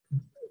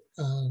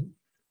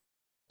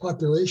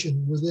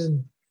population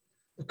within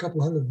a couple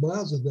 100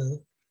 miles of there,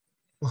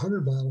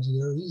 100 miles of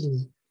there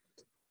easily.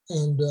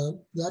 And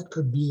that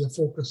could be a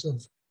focus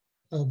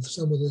of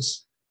some of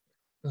this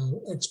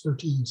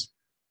expertise.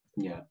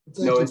 Yeah.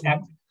 No,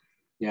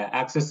 yeah,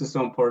 access is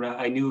so important.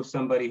 I knew of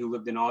somebody who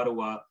lived in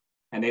Ottawa,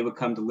 and they would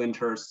come to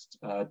Lyndhurst,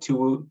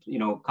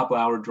 couple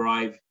hour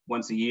drive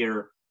once a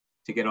year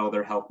to get all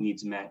their health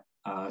needs met.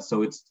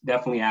 So it's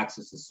definitely,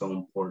 access is so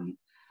important.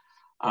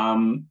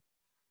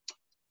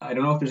 I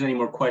don't know if there's any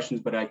more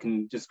questions, but I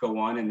can just go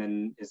on, and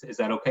then is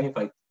that okay if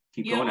I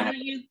keep going? Yeah, why don't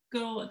you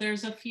go?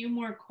 There's a few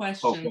more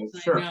questions,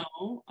 okay, sure. I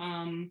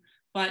know.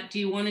 But do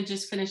you want to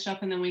just finish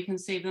up and then we can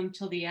save them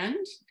till the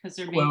end? Because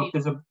there may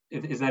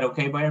is that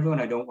okay by everyone?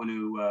 I don't want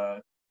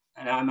to,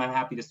 and I'm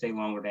happy to stay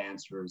longer to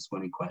answer as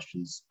many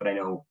questions, but I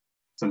know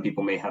some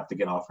people may have to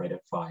get off right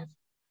at 5.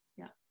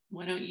 Yeah,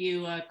 why don't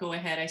you go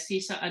ahead? I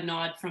see a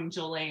nod from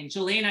Jolene.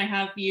 Jolene, I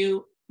have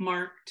you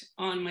marked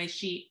on my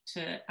sheet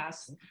to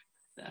ask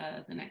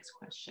the next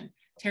question.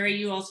 Terry,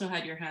 you also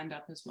had your hand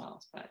up as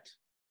well, but.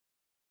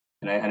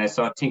 And I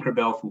saw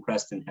Tinkerbell from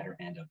Preston had her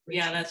hand up.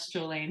 Yeah, that's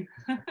Jolene.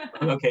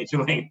 Okay,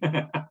 Jolene.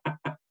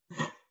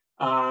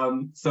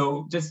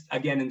 So just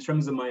again, in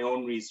terms of my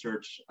own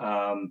research,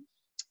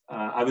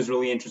 I was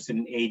really interested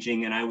in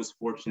aging, and I was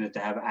fortunate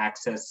to have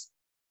access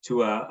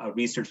to a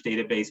research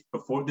database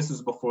before. This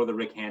was before the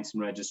Rick Hansen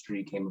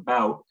Registry came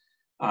about.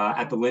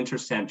 At the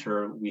Lyndhurst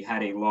Center, we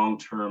had a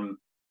long-term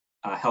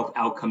health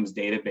outcomes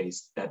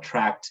database that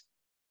tracked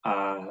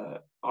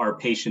our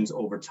patients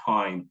over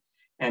time.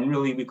 And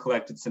really, we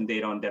collected some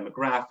data on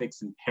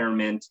demographics,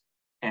 impairment,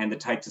 and the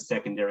types of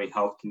secondary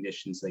health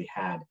conditions they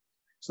had.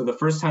 So the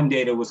first time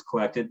data was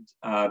collected,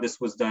 this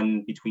was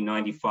done between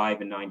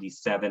 95 and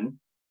 97,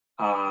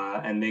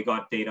 and they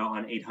got data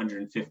on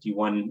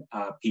 851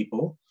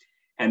 people.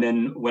 And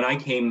then when I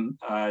came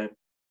to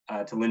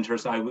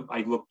Lyndhurst,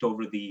 I looked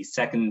over the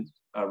second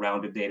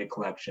round of data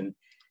collection,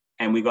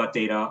 and we got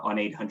data on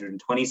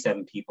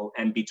 827 people.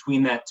 And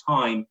between that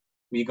time,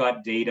 we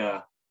got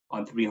data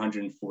on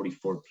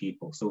 344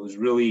 people. So it was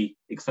really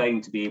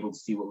exciting to be able to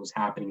see what was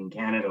happening in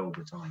Canada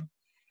over time.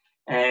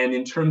 And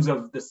in terms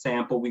of the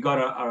sample, we got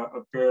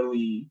a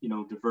fairly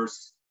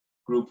diverse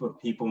group of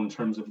people in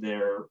terms of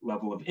their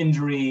level of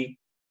injury.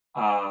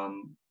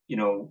 On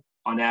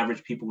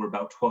average, people were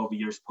about 12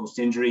 years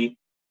post-injury,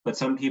 but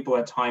some people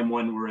at time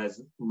 1 were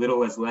as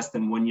little as less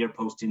than 1 year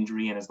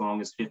post-injury and as long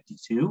as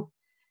 52.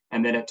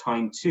 And then at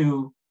time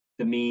 2,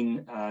 the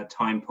mean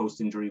time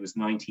post-injury was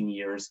 19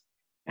 years.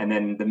 And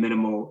then the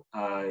minimal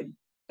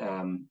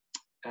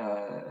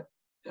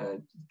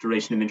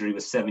duration of injury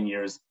was 7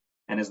 years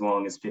and as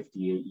long as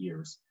 58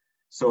 years.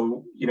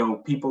 So,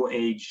 people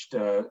aged,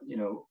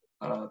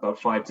 about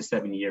 5 to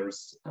 7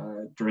 years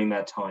during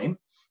that time.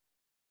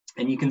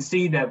 And you can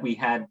see that we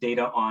had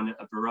data on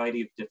a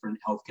variety of different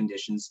health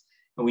conditions,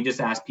 and we just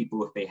asked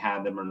people if they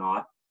had them or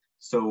not.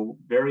 So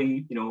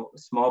very,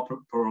 small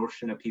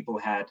proportion of people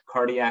had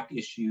cardiac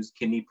issues,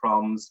 kidney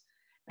problems,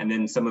 and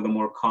then some of the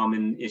more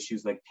common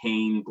issues like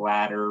pain,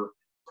 bladder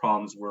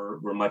problems were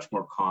much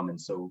more common.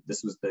 So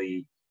this was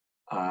the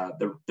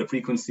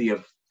frequency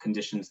of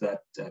conditions that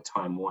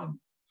time 1.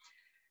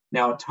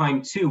 Now,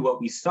 time 2,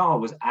 what we saw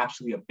was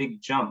actually a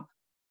big jump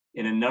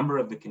in a number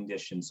of the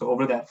conditions. So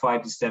over that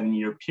 5 to 7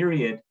 year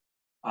period,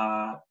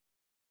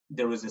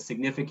 there was a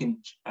significant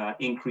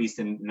increase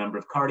in the number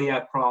of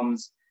cardiac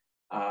problems,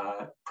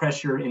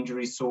 pressure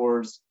injury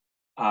sores,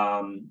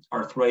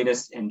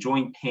 arthritis and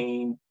joint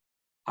pain,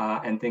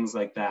 and things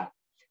like that.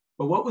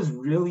 But what was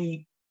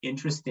really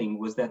interesting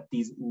was that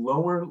these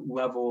lower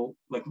level,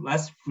 like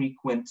less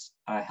frequent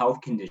health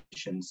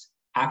conditions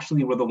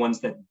actually were the ones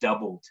that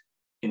doubled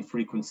in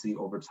frequency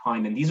over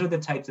time. And these are the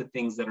types of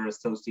things that are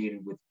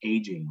associated with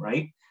aging,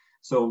 right?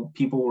 So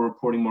people were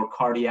reporting more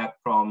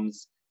cardiac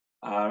problems,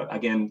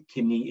 again,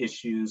 kidney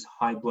issues,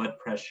 high blood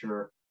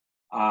pressure,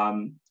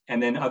 and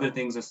then other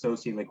things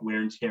associated like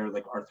wear and tear,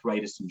 like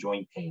arthritis and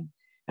joint pain.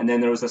 And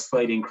then there was a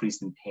slight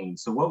increase in pain.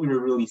 So what we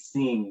were really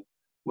seeing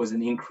was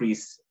an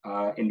increase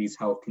in these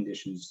health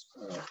conditions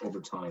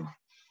over time.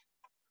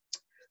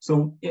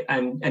 So,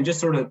 and just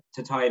sort of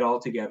to tie it all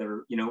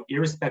together, you know,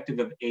 irrespective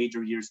of age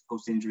or years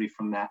post-injury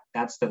from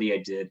that study I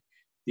did,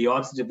 the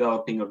odds of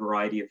developing a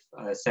variety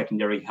of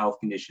secondary health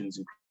conditions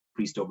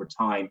increased over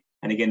time.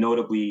 And again,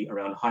 notably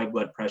around high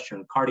blood pressure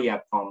and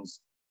cardiac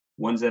problems,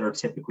 ones that are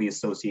typically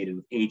associated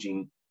with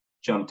aging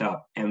jumped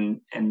up.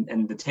 And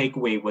the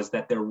takeaway was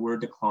that there were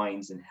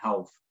declines in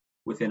health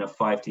within a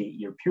 5 to 8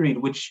 year period,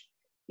 which,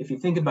 if you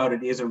think about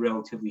it, is a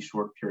relatively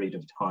short period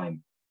of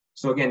time.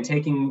 So again,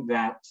 taking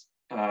that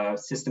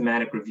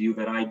systematic review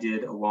that I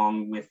did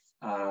along with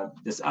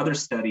this other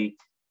study,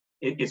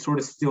 it sort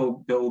of still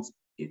builds,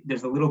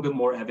 there's a little bit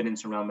more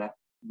evidence around that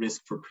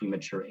risk for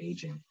premature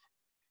aging.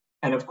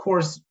 And of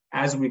course,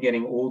 as we're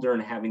getting older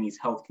and having these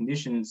health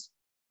conditions,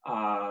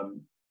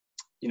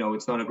 you know,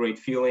 it's not a great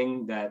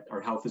feeling that our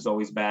health is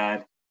always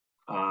bad.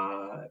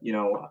 You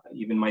know,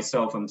 even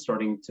myself, I'm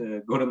starting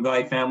to go to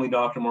my family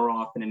doctor more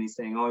often, and he's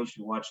saying, oh, you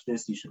should watch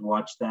this, you should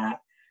watch that.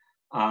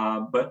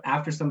 But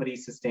after somebody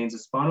sustains a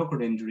spinal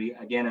cord injury,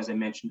 again, as I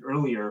mentioned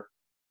earlier,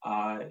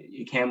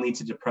 it can lead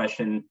to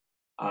depression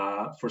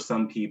for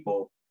some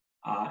people,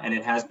 and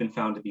it has been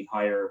found to be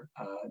higher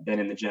than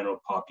in the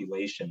general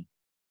population.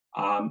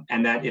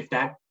 And that if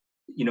that,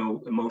 you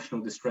know,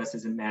 emotional distress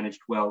isn't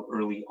managed well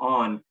early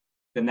on,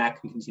 then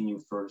that can continue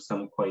for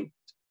some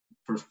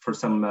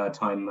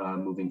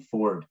time moving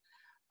forward.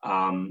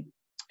 And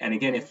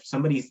again, if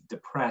somebody's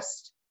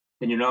depressed,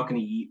 then you're not going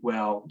to eat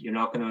well, you're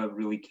not going to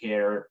really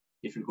care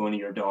if you're going to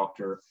your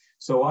doctor.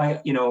 So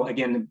you know,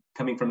 again,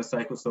 coming from a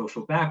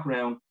psychosocial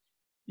background,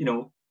 you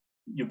know,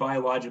 your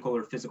biological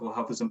or physical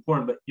health is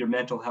important, but your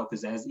mental health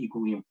is as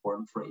equally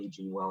important for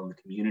aging well in the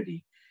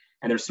community.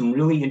 And there's some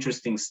really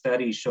interesting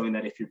studies showing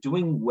that if you're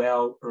doing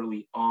well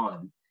early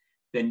on,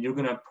 then you're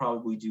going to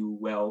probably do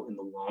well in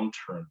the long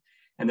term.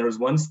 And there was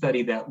one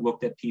study that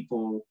looked at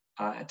people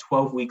at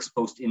 12 weeks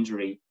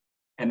post-injury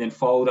and then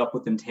followed up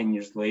with them 10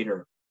 years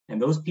later.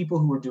 And those people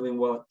who were doing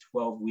well at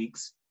 12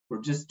 weeks were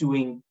just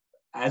doing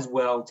as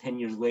well 10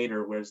 years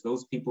later, whereas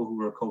those people who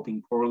were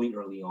coping poorly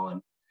early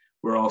on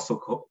were also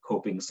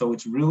coping. So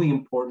it's really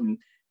important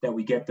that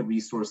we get the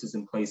resources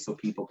in place so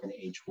people can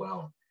age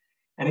well.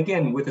 And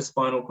again, with a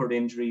spinal cord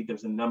injury,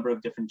 there's a number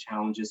of different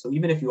challenges. So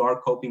even if you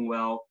are coping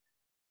well,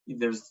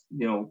 there's,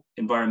 you know,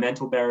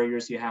 environmental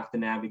barriers you have to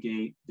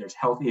navigate, there's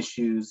health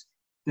issues.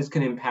 This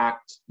can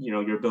impact, you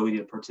know, your ability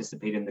to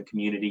participate in the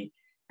community.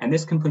 And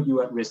this can put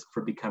you at risk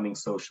for becoming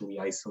socially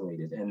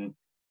isolated. And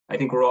I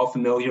think we're all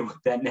familiar with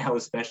that now,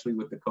 especially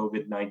with the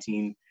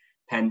COVID-19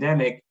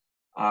 pandemic.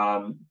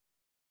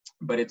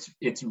 But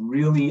it's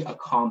really a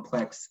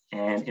complex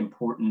and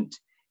important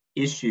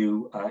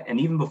issue. And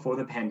even before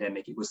the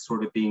pandemic, it was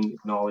sort of being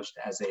acknowledged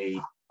as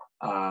an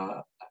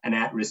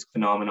at-risk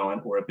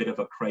phenomenon, or a bit of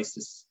a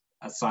crisis,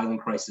 a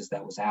silent crisis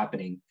that was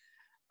happening.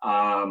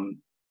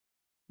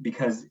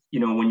 Because, you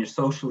know, when you're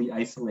socially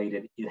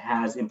isolated, it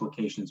has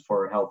implications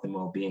for our health and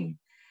well-being.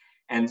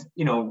 And,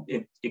 you know,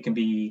 it can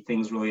be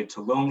things related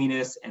to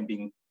loneliness and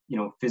being, you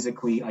know,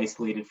 physically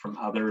isolated from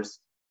others.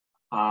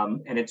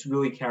 And it's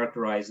really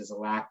characterized as a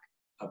lack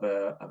of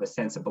a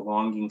sense of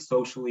belonging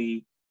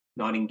socially,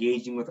 not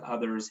engaging with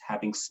others,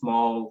 having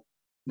small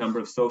number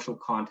of social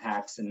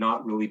contacts, and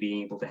not really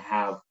being able to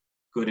have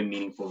good and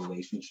meaningful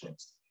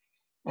relationships.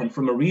 And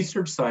from a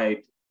research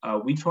side,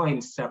 we try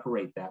and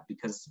separate that,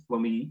 because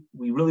when we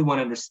really want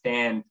to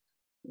understand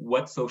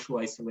what social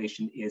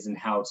isolation is and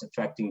how it's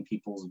affecting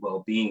people's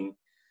well-being.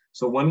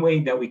 So one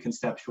way that we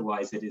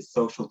conceptualize it is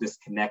social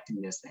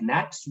disconnectedness, and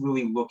that's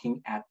really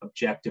looking at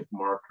objective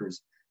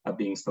markers of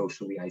being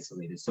socially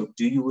isolated. So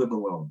do you live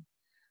alone?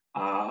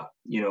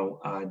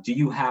 Do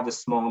you have a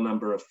small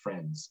number of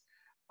friends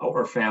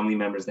or family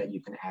members that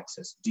you can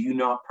access? Do you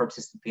not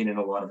participate in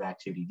a lot of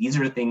activity? These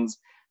are things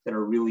that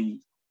are really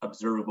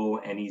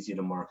observable and easy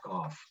to mark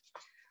off.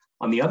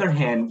 On the other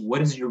hand,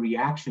 what is your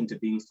reaction to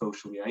being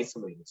socially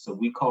isolated? So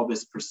we call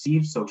this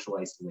perceived social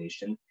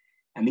isolation.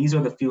 And these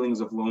are the feelings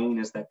of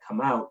loneliness that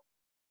come out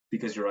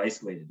because you're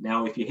isolated.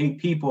 Now, if you hate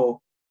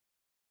people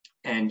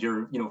and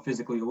you're, you know,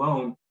 physically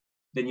alone,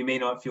 then you may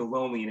not feel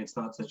lonely and it's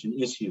not such an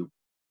issue.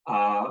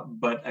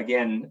 But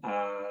again,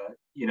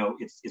 you know,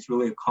 it's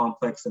really a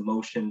complex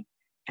emotion.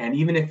 And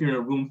even if you're in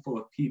a room full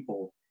of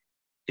people,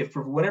 if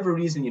for whatever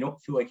reason you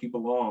don't feel like you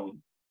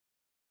belong,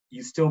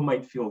 you still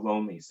might feel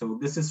lonely. So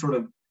this is sort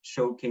of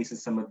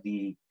showcases some of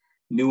the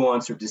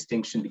nuance or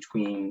distinction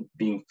between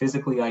being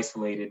physically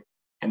isolated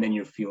and then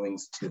your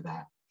feelings to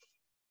that.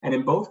 And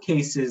in both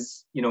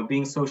cases, you know,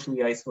 being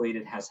socially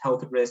isolated has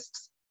health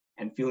risks,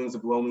 and feelings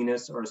of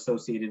loneliness are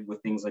associated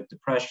with things like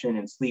depression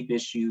and sleep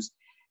issues.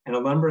 And a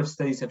number of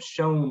studies have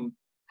shown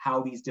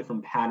how these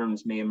different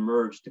patterns may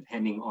emerge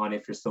depending on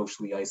if you're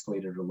socially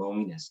isolated or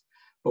loneliness.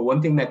 But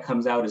one thing that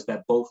comes out is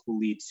that both will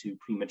lead to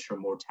premature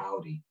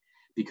mortality,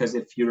 because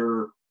if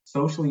you're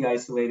socially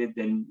isolated,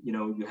 then, you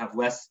know, you have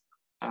less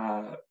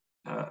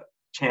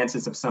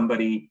chances of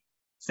somebody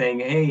saying,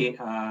 hey,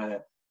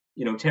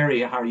 you know,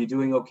 Terry, how are you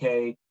doing?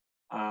 Okay.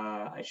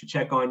 I should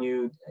check on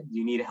you. Do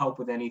you need help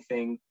with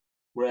anything?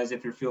 Whereas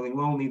if you're feeling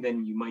lonely,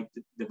 then you might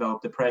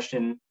develop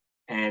depression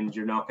and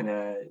you're not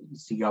gonna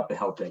seek out the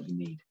help that you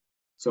need.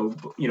 So,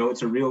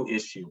 it's a real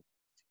issue.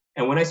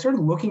 And when I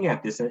started looking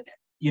at this,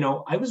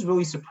 I was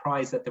really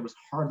surprised that there was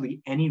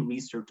hardly any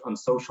research on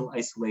social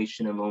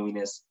isolation and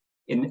loneliness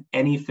in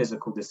any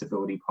physical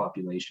disability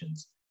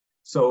populations.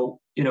 So,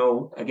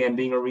 again,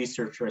 being a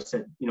researcher, I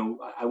said,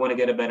 I want to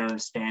get a better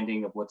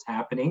understanding of what's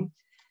happening.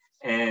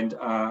 And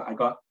I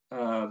got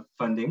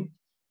funding,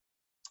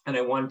 and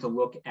I wanted to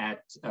look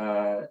at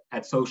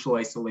social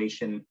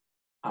isolation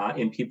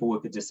in people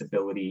with a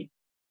disability,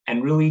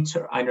 and really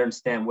to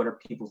understand what are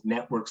people's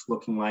networks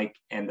looking like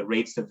and the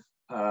rates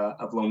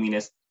of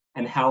loneliness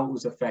and how it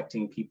was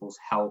affecting people's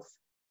health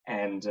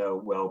and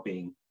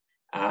well-being.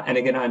 And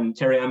again,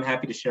 Terry, I'm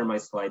happy to share my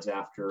slides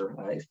after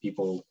if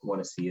people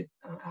want to see it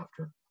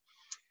after.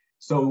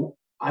 So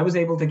I was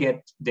able to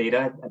get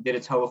data. I did a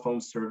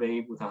telephone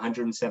survey with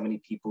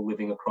 170 people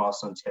living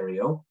across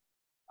Ontario.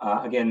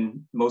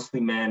 Again, mostly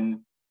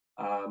men,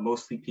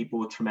 mostly people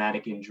with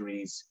traumatic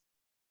injuries.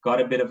 Got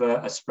a bit of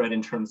a spread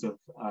in terms of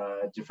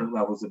different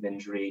levels of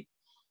injury.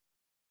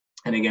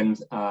 And again,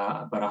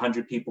 about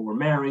 100 people were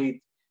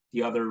married.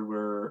 The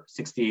other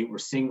 68 were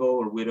single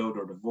or widowed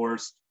or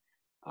divorced.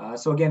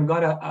 So again,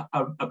 got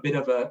a bit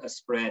of a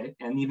spread,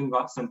 and even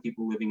got some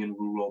people living in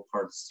rural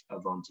parts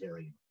of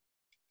Ontario.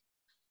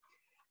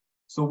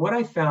 So what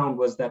I found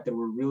was that there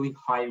were really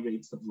high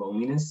rates of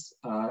loneliness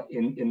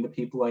in the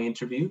people I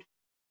interviewed.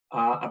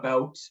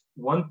 About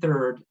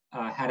 1/3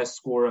 had a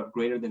score of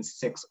greater than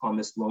 6 on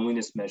this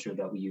loneliness measure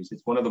that we use.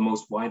 It's one of the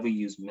most widely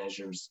used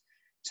measures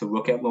to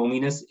look at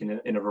loneliness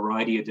in a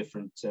variety of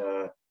different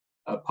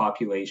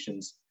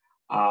populations.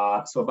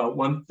 So about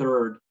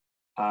 1/3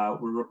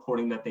 were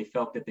reporting that they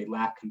felt that they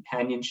lacked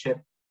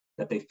companionship,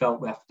 that they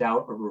felt left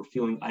out, or were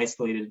feeling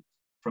isolated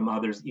from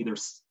others either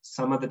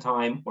some of the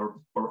time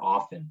or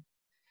often.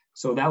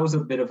 So that was a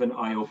bit of an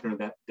eye-opener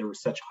that there were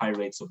such high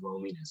rates of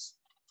loneliness.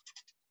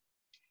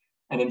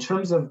 And in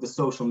terms of the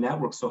social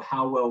network, so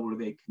how well were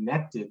they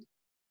connected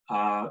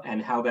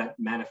and how that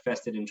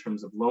manifested in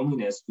terms of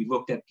loneliness, we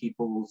looked at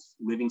people's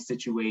living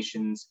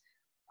situations,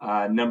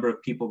 number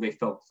of people they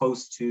felt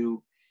close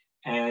to,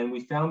 and we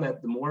found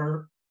that the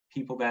more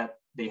people that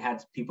they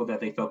had, people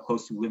that they felt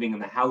close to living in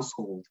the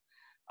household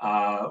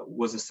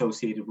was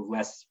associated with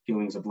less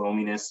feelings of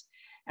loneliness.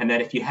 And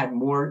that if you had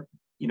more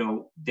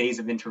days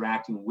of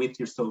interacting with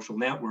your social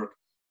network,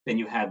 then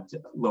you had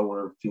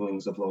lower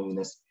feelings of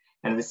loneliness.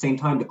 And at the same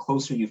time, the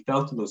closer you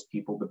felt to those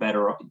people, the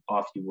better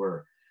off you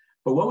were.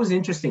 But what was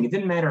interesting, it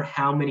didn't matter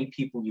how many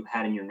people you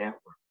had in your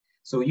network.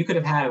 So you could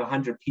have had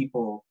 100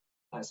 people.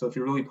 So if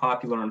you're really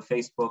popular on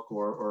Facebook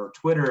or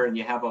Twitter and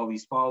you have all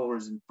these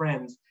followers and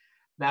friends,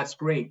 that's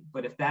great.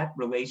 But if that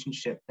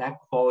relationship, that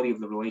quality of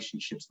the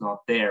relationship's not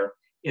there,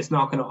 it's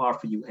not going to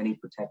offer you any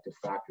protective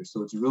factors.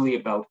 So it's really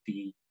about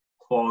the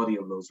quality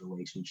of those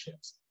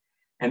relationships.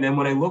 And then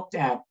when I looked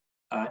at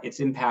its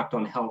impact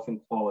on health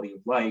and quality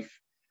of life,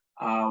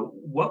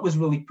 what was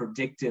really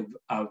predictive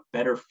of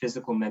better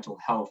physical mental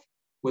health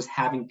was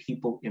having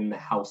people in the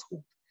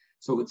household.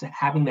 So it's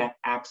having that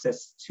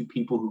access to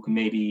people who can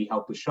maybe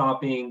help with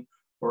shopping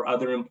or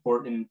other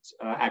important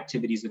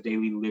activities of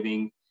daily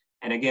living.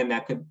 And again,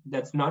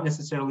 that's not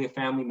necessarily a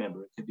family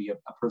member. It could be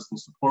a personal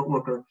support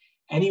worker,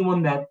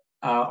 anyone that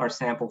our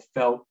sample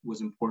felt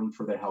was important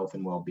for their health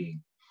and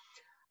well-being.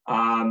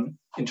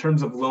 In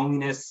terms of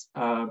loneliness,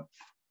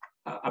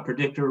 a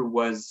predictor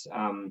was,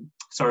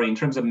 in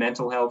terms of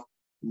mental health,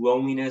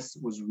 loneliness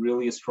was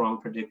really a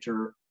strong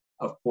predictor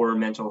of poor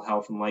mental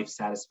health and life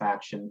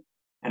satisfaction.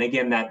 And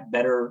again, that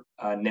better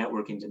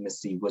network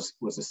intimacy was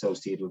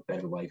associated with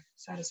better life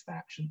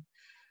satisfaction.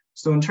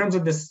 So in terms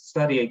of this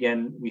study,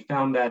 again, we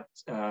found that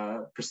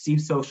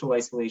perceived social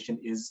isolation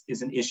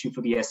is an issue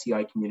for the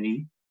SCI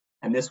community.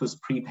 And this was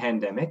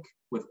pre-pandemic,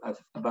 with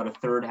about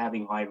 1/3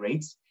 having high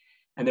rates.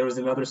 And there was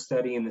another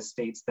study in the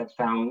States that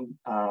found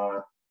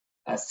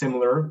a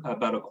similar,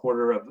 about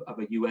 1/4 of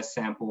a US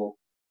sample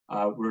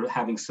were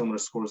having similar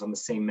scores on the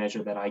same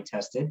measure that I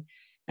tested.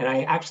 And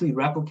I actually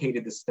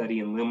replicated the study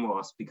in limb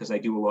loss because I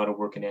do a lot of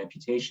work in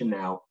amputation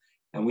now,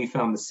 and we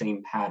found the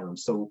same pattern.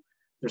 So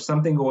there's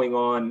something going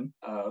on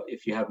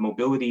if you have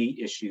mobility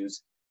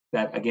issues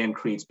that, again,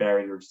 creates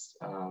barriers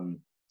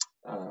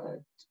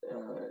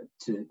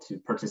to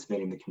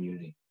participate in the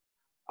community.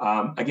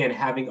 Again,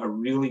 having a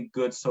really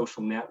good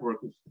social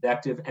network is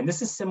productive. And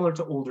this is similar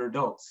to older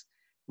adults,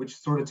 which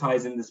sort of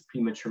ties in this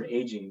premature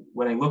aging.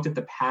 When I looked at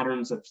the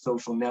patterns of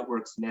social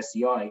networks in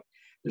SCI,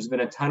 there's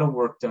been a ton of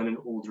work done in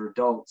older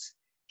adults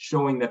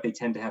showing that they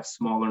tend to have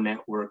smaller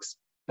networks,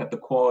 that the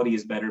quality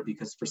is better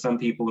because for some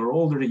people who are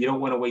older, you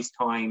don't want to waste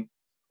time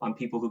on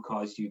people who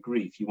cause you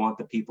grief. You want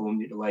the people in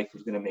your life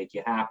who's going to make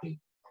you happy.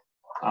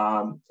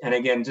 And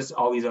again, just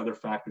all these other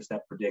factors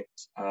that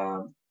predict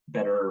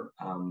better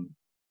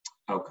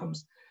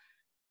outcomes.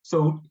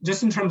 So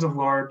just in terms of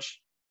large,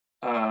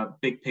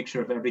 big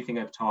picture of everything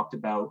I've talked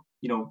about,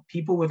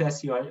 people with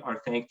SCI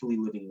are thankfully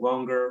living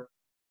longer.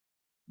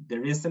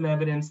 There is some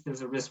evidence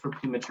there's a risk for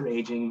premature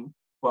aging,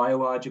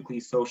 biologically,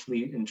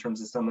 socially, in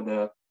terms of some of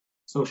the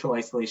social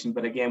isolation.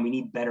 But again, we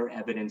need better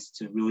evidence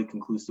to really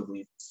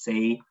conclusively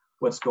say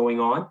what's going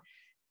on.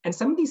 And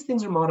some of these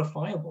things are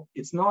modifiable.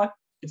 It's not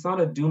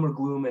a doom or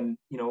gloom and,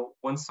 you know,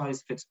 one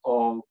size fits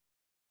all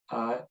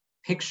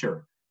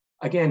picture.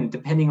 Again,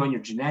 depending on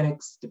your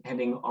genetics,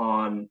 depending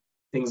on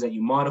things that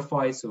you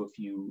modify. So if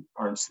you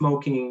aren't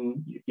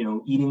smoking, you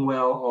know, eating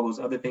well, all those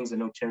other things. I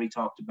know Terry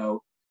talked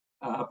about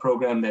a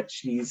program that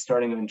she's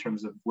starting in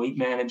terms of weight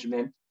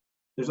management.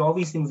 There's all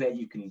these things that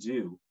you can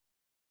do.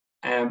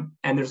 And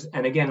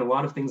again, a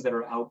lot of things that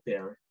are out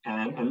there,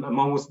 and I'm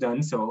almost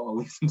done, so I'll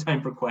leave some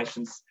time for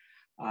questions.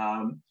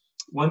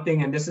 One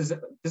thing, and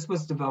this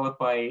was developed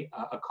by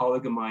a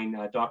colleague of mine,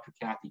 Dr.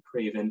 Kathy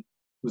Craven,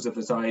 who's a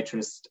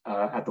physiatrist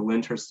at the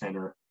Lyndhurst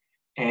Center.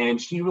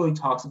 And she really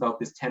talks about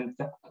this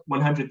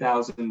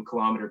 100,000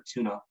 kilometer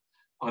tune-up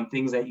on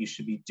things that you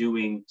should be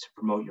doing to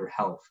promote your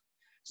health.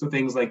 So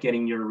things like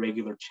getting your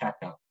regular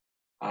checkup,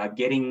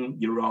 getting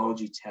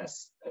urology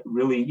tests,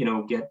 really, you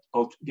know, get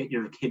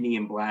your kidney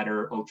and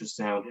bladder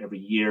ultrasound every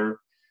year.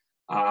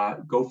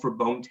 Go for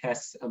bone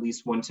tests at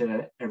least 1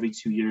 to every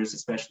 2 years,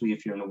 especially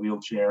if you're in a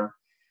wheelchair.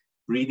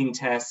 Breathing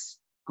tests,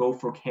 go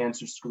for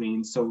cancer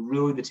screens. So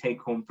really the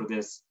take home for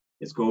this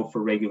is go for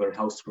regular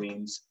health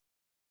screens.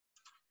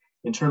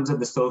 In terms of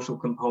the social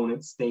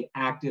components, stay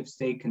active,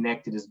 stay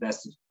connected as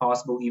best as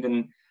possible,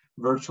 even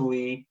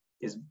virtually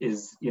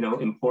is you know,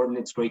 important.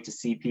 It's great to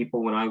see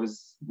people. When I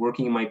was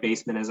working in my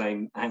basement, as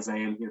I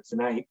am here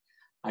tonight,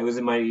 I was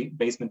in my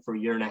basement for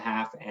 1.5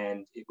 years,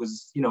 and it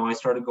was, you know, I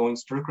started going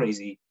stir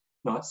crazy,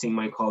 not seeing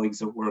my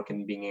colleagues at work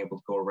and being able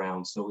to go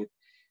around. So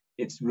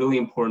it's really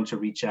important to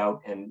reach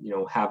out and, you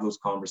know, have those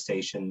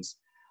conversations,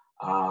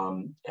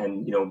 and,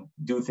 you know,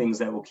 do things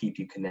that will keep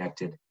you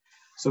connected.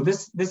 So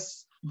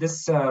this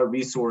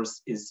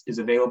resource is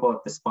available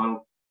at the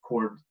Spinal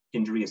Cord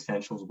Injury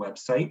Essentials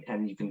website,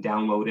 and you can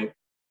download it.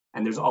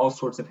 And there's all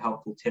sorts of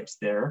helpful tips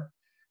there.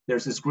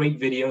 There's this great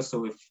video.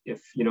 So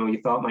if you know, you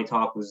thought my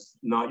talk was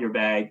not your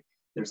bag,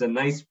 there's a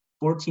nice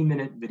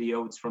 14-minute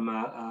video. It's from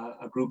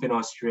a group in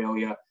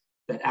Australia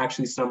that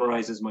actually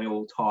summarizes my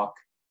old talk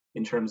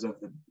in terms of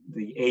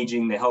the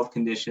aging, the health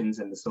conditions,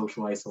 and the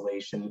social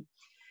isolation.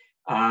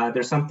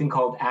 There's something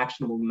called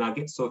actionable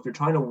nuggets. So if you're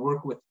trying to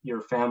work with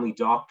your family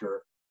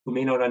doctor who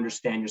may not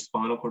understand your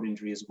spinal cord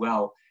injury as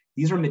well,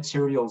 these are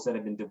materials that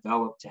have been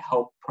developed to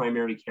help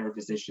primary care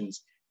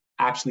physicians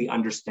actually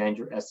understand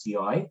your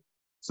SCI.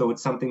 So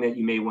it's something that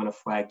you may want to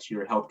flag to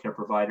your healthcare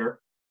provider.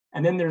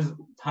 And then there's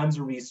tons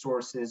of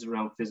resources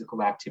around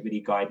physical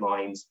activity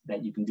guidelines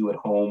that you can do at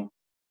home,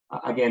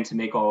 again, to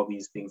make all of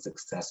these things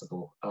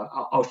accessible.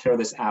 I'll share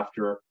this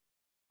after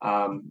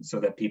so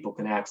that people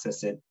can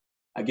access it.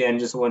 Again,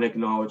 just want to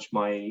acknowledge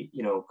my,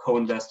 you know,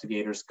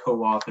 co-investigators,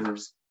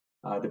 co-authors.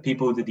 The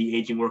people who did the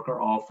aging work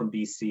are all from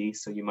BC,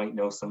 so you might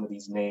know some of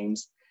these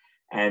names.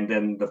 And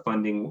then the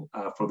funding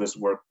for this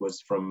work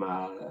was from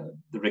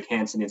the Rick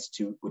Hansen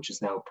Institute, which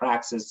is now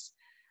Praxis,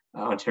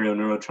 Ontario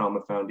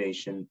Neurotrauma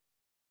Foundation,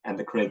 and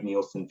the Craig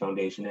Nielsen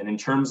Foundation. And in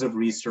terms of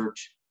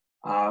research,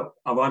 a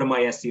lot of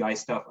my SCI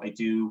stuff I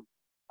do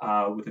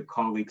with a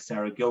colleague,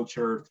 Sarah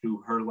Gilcher,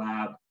 through her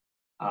lab.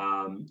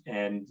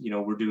 And, you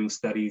know, we're doing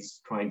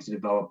studies trying to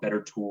develop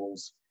better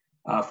tools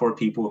for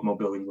people with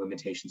mobility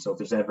limitations. So if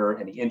there's ever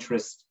any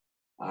interest,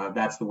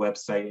 that's the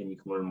website, and you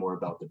can learn more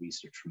about the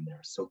research from there.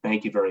 So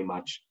thank you very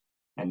much,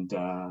 and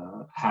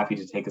happy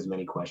to take as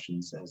many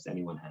questions as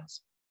anyone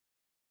has.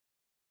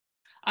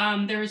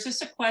 There was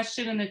just a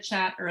question in the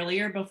chat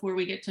earlier before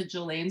we get to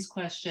Jolene's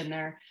question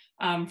there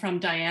from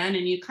Diane,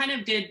 and you kind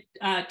of did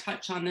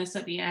touch on this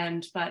at the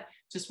end, but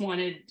just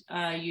wanted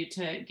you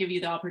to give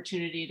you the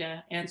opportunity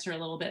to answer a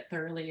little bit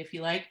thoroughly if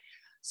you like.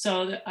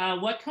 So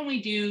what can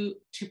we do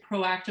to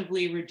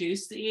proactively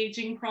reduce the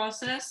aging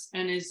process?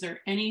 And is there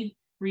any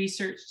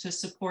research to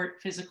support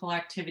physical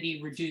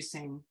activity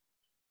reducing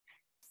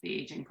the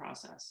aging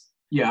process?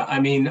 Yeah, I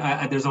mean,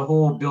 there's a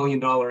whole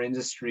billion-dollar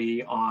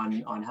industry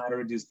on how to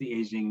reduce the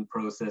aging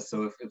process.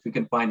 So if we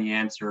can find the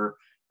answer,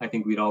 I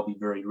think we'd all be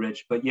very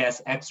rich. But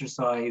yes,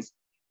 exercise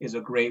is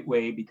a great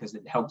way because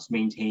it helps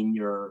maintain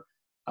your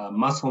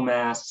muscle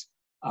mass.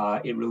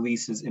 It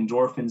releases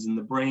endorphins in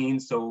the brain.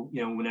 So,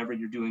 you know, whenever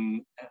you're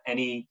doing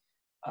any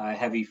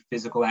heavy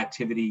physical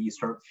activity, you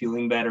start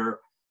feeling better.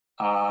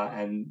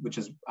 And which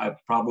is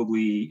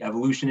probably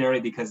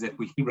evolutionary, because if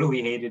we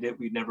really hated it,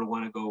 we'd never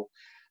want to go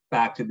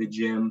back to the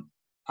gym.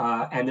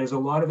 And there's a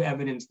lot of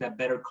evidence that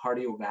better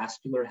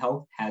cardiovascular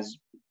health has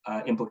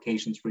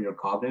implications for your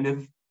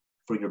cognitive,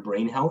 for your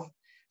brain health.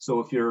 So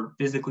if you're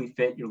physically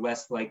fit, you're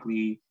less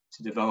likely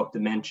to develop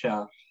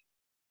dementia,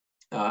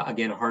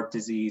 again, heart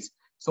disease.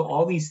 So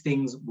all these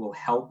things will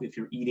help if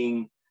you're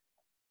eating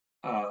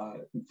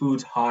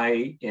foods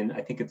high in,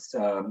 I think it's,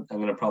 I'm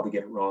going to probably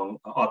get it wrong,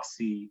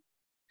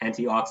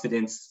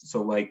 antioxidants.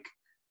 So like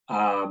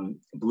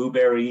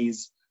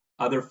blueberries,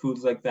 other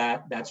foods like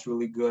that, that's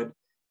really good.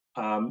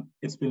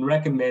 It's been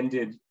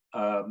recommended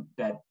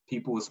that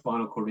people with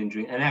spinal cord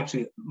injury, and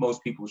actually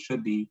most people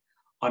should be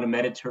on a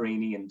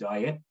Mediterranean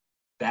diet.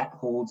 That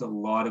holds a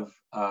lot of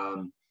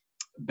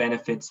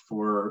benefits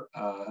for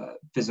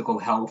physical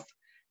health.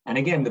 And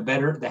again,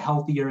 the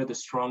healthier, the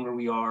stronger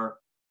we are,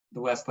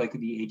 the less likely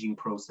the aging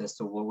process.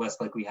 So we'll less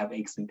likely have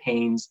aches and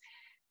pains.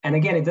 And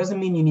again, it doesn't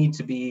mean you need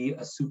to be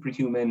a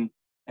superhuman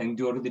and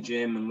go to the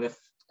gym and lift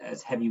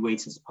as heavy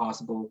weights as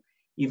possible.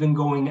 Even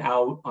going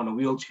out on a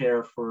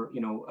wheelchair for,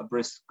 you know, a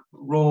brisk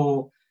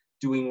roll,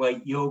 doing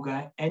light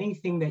yoga,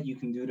 anything that you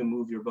can do to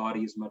move your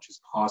body as much as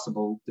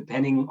possible,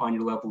 depending on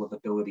your level of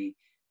ability,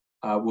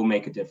 will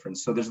make a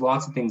difference. So there's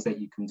lots of things that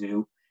you can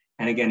do.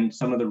 And again,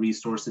 some of the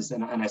resources,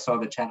 and I saw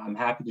the chat, I'm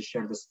happy to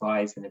share the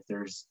slides. And if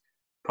there's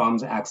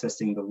problems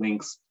accessing the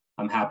links,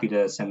 I'm happy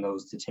to send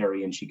those to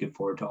Terry and she could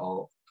forward to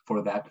all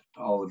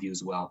of you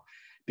as well.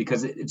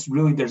 Because it's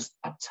really, there's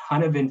a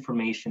ton of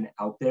information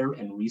out there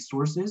and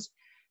resources.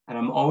 And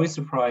I'm always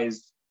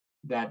surprised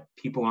that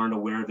people aren't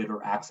aware of it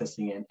or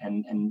accessing it.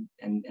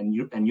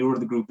 And you're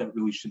the group that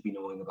really should be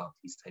knowing about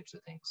these types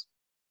of things.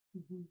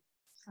 Mm-hmm.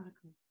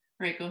 Exactly.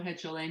 All right, go ahead,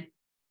 Jolene.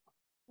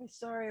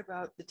 Sorry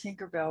about the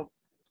Tinkerbell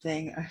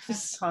thing. I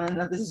was on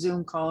another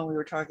Zoom call and we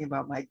were talking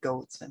about my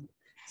goats and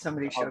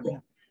somebody showed me.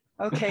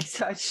 Okay,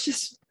 so I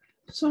just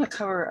want to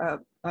cover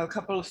a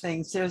couple of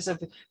things. There's a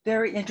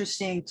very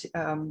interesting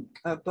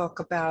book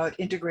about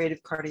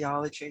integrative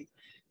cardiology,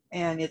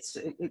 and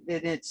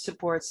it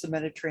supports the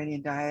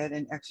Mediterranean diet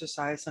and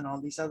exercise and all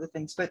these other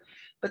things. But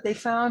they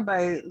found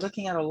by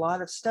looking at a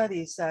lot of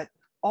studies that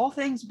all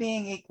things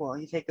being equal,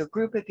 you take a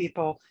group of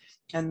people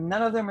and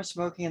none of them are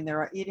smoking and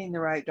they're eating the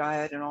right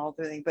diet and all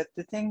the things. But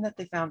the thing that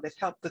they found that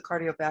helped the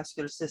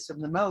cardiovascular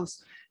system the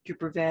most to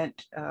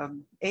prevent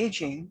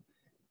aging,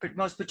 but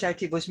most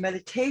protective, was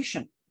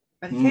meditation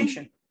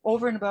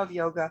over and above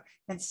yoga.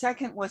 And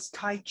second was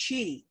Tai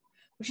Chi,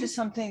 which is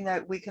something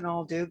that we can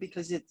all do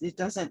because it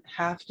doesn't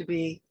have to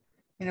be,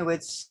 you know,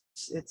 it's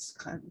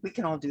kind of, we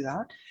can all do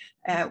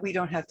that. We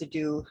don't have to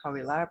do how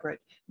elaborate,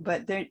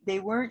 but they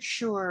weren't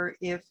sure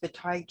if the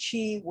Tai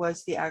Chi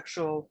was the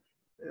actual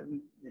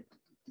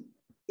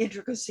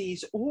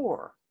intricacies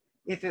or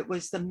if it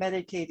was the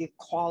meditative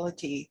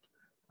quality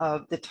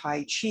of the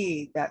Tai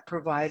Chi that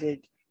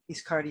provided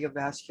these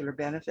cardiovascular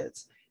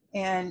benefits.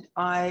 And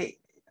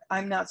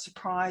I'm not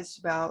surprised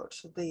about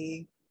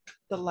the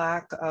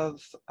lack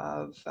of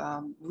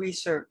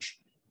research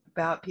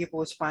about people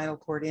with spinal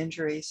cord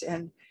injuries.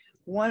 And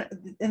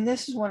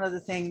this is one of the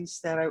things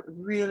that I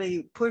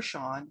really push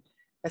on,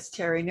 as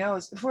Terry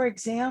knows. For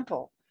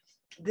example,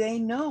 they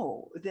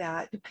know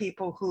that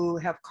people who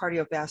have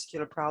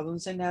cardiovascular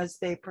problems, and as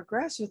they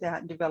progress with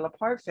that and develop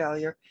heart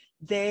failure,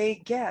 they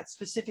get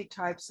specific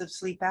types of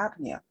sleep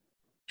apnea.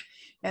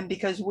 And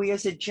because we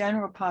as a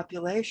general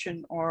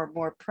population are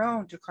more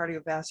prone to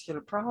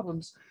cardiovascular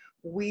problems,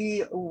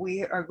 we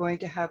are going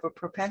to have a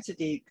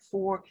propensity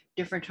for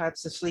different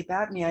types of sleep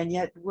apnea, and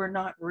yet we're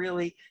not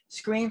really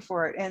screened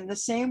for it. And the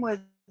same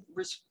with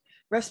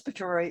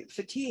respiratory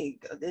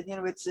fatigue. You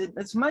know,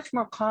 it's much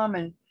more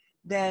common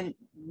than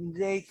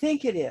they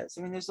think it is.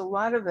 I mean, there's a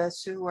lot of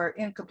us who are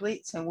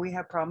incompletes and we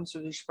have problems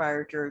with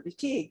respiratory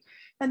fatigue.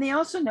 And they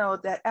also know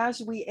that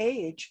as we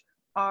age,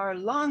 our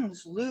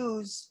lungs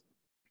lose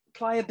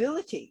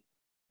pliability.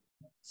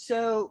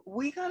 So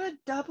we got a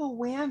double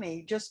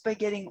whammy just by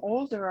getting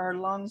older. Our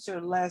lungs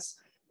are less,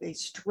 they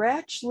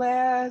stretch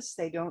less,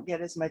 they don't get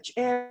as much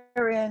air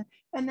in.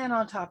 And then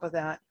on top of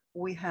that,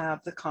 we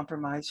have the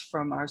compromise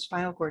from our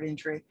spinal cord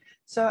injury.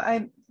 So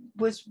it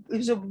was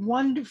a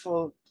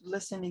wonderful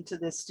listening to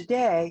this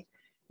today,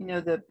 you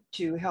know,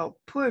 to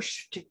help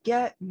push to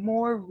get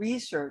more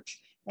research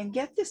and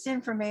get this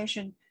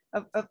information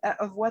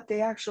of what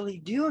they actually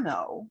do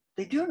know.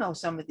 They do know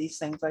some of these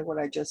things, like what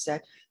I just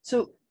said.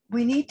 So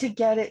we need to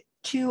get it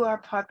to our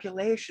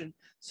population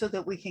so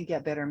that we can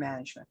get better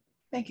management.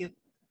 Thank you.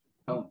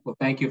 Oh, well,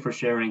 thank you for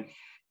sharing.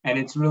 And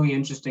it's really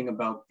interesting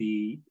about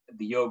the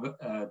yoga,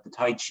 the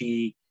Tai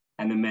Chi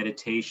and the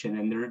meditation.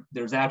 And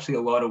there's actually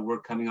a lot of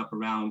work coming up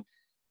around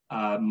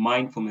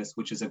mindfulness,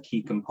 which is a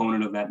key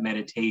component of that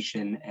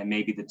meditation and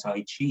maybe the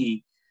Tai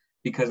Chi,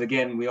 because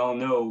again, we all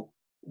know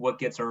what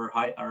gets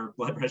our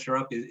blood pressure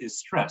up is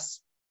stress,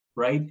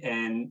 right?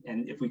 And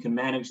if we can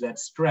manage that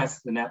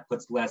stress, then that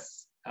puts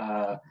less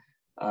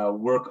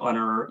work on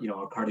our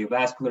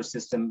cardiovascular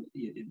system.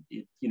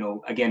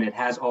 Again, it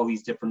has all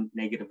these different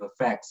negative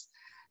effects.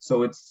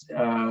 So it's,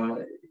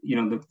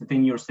 the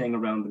thing you were saying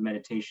around the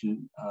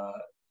meditation,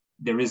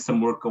 there is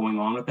some work going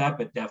on with that,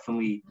 but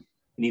definitely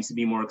it needs to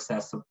be more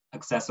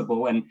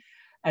accessible.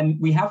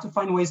 And we have to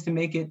find ways to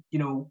make it,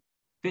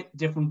 fit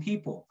different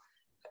people.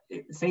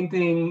 Same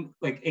thing,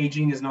 like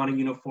aging is not a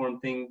uniform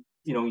thing.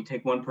 You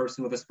take one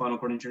person with a spinal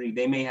cord injury,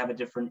 they may have a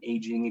different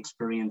aging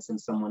experience than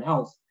someone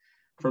else.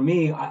 For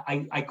me,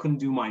 I couldn't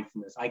do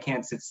mindfulness. I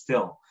can't sit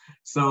still.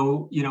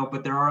 So,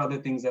 but there are other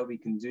things that we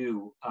can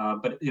do.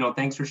 But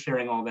thanks for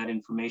sharing all that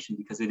information,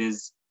 because it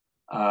is,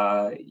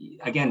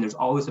 again, there's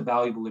always a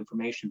valuable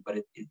information, but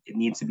it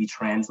needs to be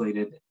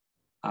translated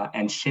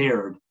and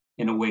shared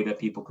in a way that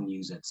people can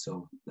use it.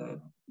 So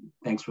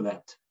thanks for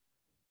that.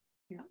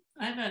 Yeah,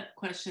 I have a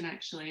question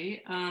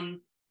actually,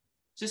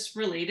 just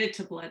related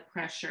to blood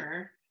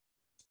pressure.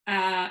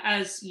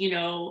 as you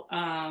know,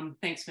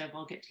 thanks, Viv,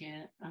 I'll get to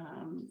you.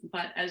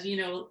 But as you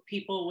know,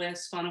 people with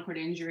spinal cord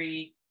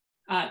injury,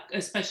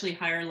 especially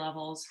higher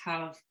levels,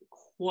 have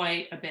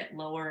quite a bit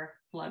lower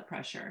blood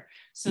pressure.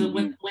 So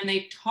when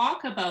they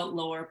talk about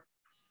lower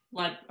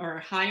blood or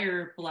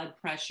higher blood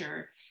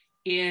pressure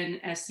in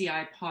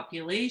SCI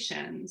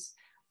populations,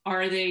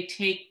 are they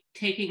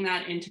taking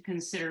that into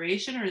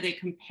consideration, or are they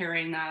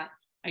comparing that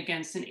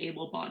against an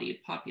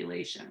able-bodied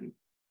population?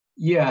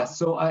 Yeah,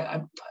 so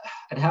I'd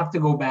have to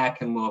go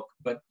back and look,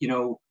 but you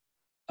know,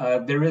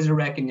 there is a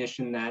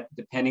recognition that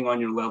depending on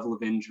your level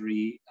of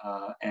injury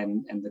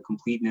and the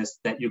completeness,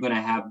 that you're going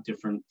to have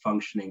different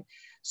functioning.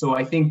 So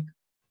I think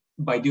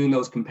by doing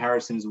those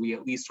comparisons, we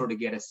at least sort of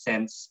get a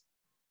sense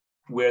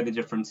where the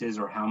difference is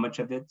or how much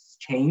of it's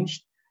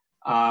changed.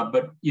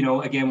 But you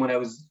know, again,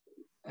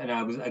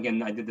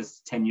 I did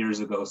this 10 years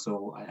ago,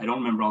 so I don't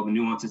remember all the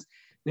nuances.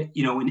 But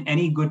you know, in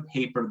any good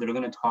paper, they're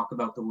going to talk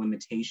about the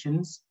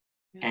limitations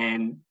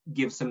and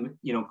give some,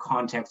 you know,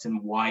 context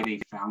and why they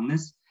found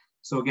this.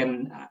 So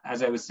again,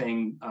 as I was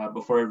saying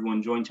before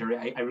everyone joined,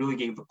 Terry, I really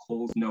gave the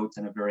Coles notes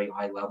at a very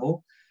high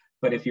level.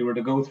 But if you were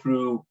to go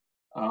through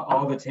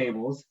all the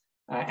tables,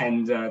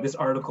 and this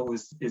article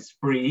is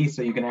free,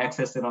 so you can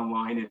access it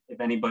online.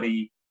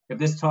 If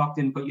this talk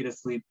didn't put you to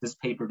sleep, this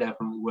paper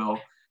definitely will.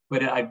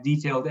 But I've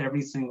detailed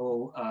every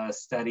single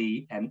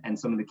study and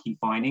some of the key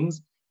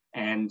findings.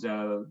 And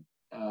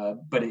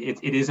but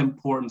it is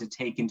important to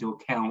take into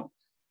account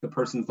the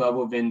person's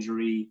level of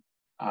injury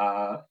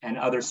and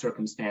other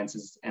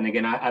circumstances. And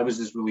again, I was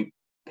just really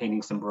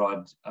painting some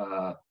broad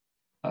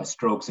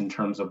strokes in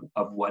terms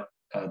of what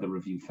the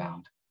review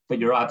found. But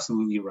you're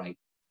absolutely right.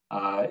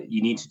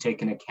 You need to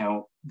take into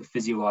account the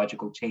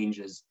physiological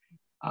changes.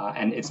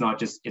 And it's not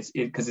just,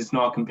 because it's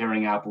not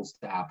comparing apples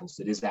to apples.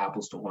 It is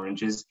apples to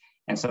oranges.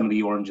 And some of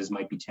the oranges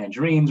might be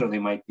tangerines, or they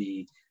might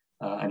be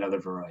another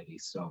variety.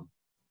 So.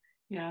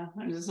 Yeah,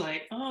 I'm just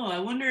like, oh, I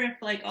wonder if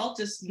like I'll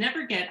just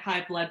never get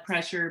high blood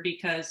pressure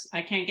because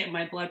I can't get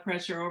my blood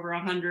pressure over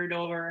 100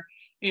 over,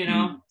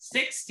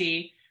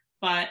 60,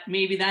 but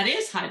maybe that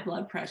is high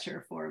blood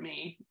pressure for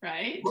me,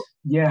 right?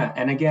 Yeah,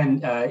 and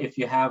again, if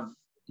you have,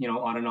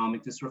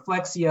 autonomic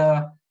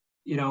dysreflexia,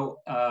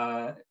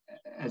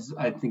 as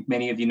I think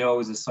many of you know,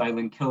 is a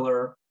silent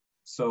killer.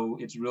 So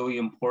it's really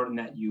important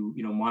that you,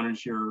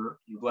 monitor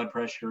your blood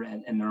pressure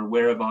and are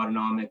aware of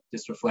autonomic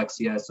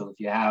dysreflexia. So if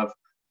you have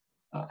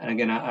and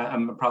again,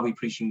 I'm probably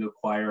preaching to the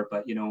choir,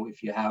 but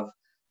if you have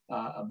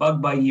a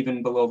bug bite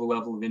even below the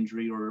level of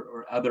injury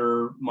or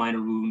other minor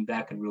wound,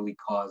 that could really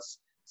cause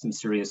some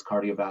serious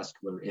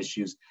cardiovascular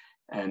issues.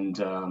 And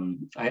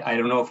I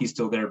don't know if he's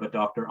still there, but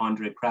Dr.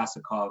 Andrei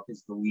Krasikov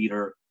is the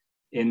leader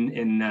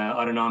in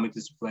autonomic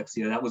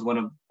dysreflexia. That was one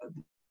of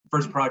the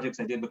first projects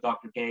I did with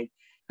Dr. K,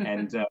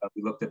 and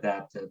we looked at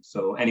that.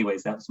 So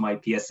anyways, that was my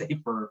PSA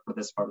for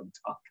this part of the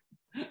talk.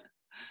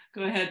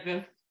 Go ahead,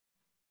 Viv.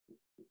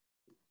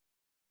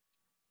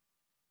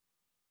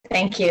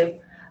 Thank you.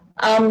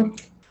 I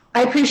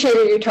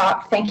appreciated your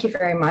talk. Thank you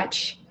very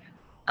much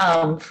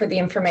for the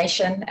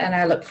information, and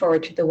I look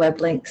forward to the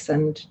web links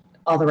and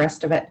all the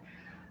rest of it.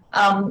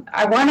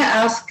 I want to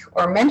ask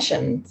or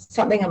mention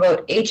something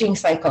about aging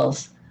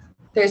cycles.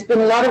 There's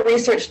been a lot of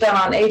research done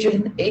on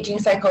aging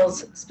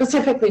cycles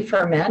specifically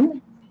for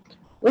men.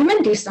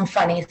 Women do some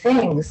funny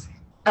things.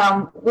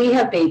 We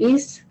have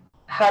babies.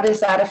 How does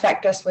that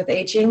affect us with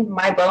aging?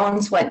 My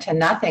bones went to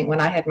nothing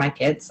when I had my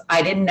kids.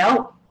 I didn't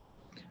know.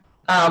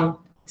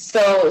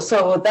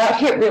 So that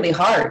hit really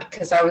hard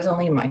because I was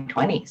only in my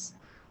 20s.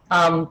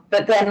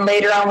 But then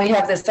later on, we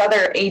have this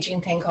other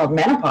aging thing called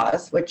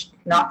menopause, which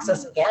knocks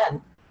us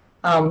again.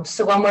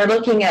 So when we're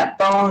looking at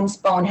bones,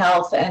 bone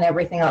health, and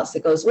everything else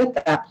that goes with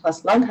that,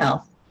 plus lung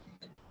health,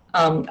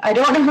 I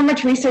don't know how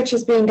much research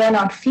is being done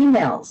on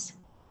females,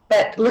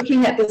 but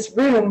looking at this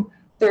room,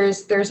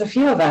 there's a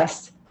few of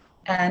us,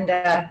 and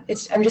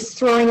I'm just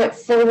throwing it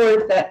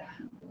forward that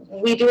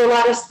we do a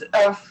lot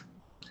of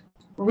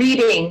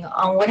reading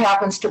on what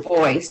happens to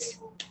boys.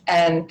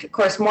 And of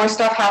course, more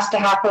stuff has to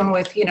happen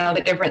with,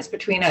 the difference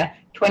between a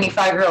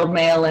 25-year-old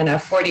male and a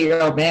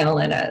 40-year-old male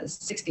and a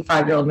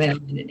 65-year-old male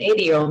and an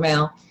 80-year-old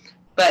male.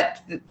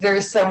 But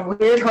there's some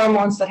weird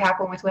hormones that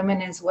happen with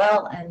women as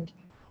well. And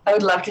I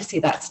would love to see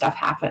that stuff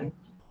happen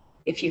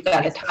if you've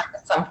got a time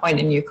at some point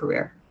in your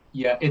career.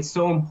 Yeah, it's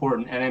so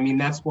important. And I mean,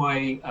 that's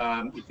why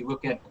if you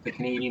look at the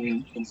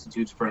Canadian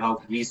Institutes for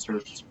Health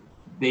Research,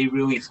 they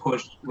really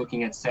push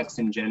looking at sex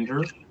and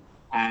gender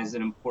as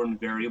an important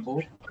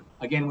variable.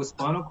 Again, with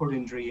spinal cord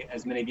injury,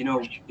 as many of you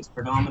know, it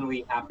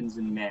predominantly happens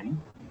in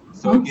men.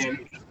 So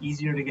again, it's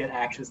easier to get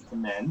access to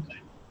men.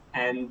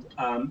 And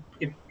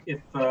if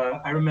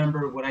I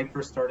remember when I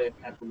first started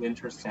at the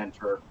Winter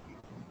Center,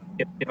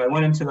 if I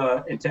went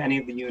into any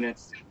of the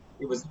units,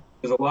 there's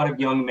a lot of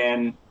young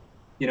men,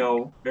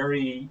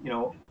 very,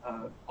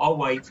 all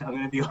white. I'm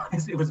going to be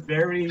honest. It was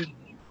very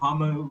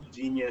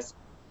homogeneous.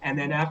 And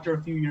then after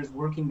a few years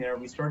working there,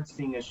 we started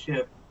seeing a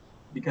shift.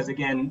 Because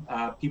again,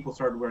 people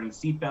started wearing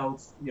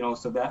seatbelts,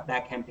 so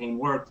that campaign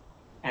worked.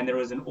 and there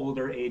was an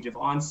older age of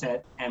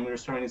onset, and we were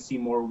starting to see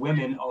more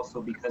women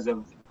also because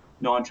of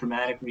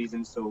non-traumatic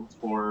reasons, so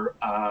for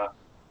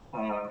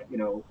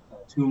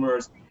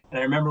tumors. And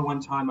I remember one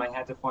time I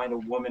had to find a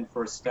woman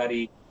for a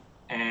study,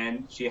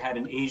 and she had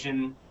an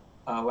Asian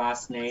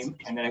last name,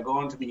 and then I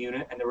go into the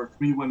unit and there were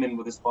 3 women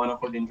with a spinal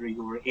cord injury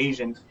who were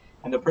Asian,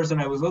 and the person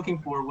I was looking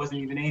for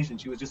wasn't even Asian.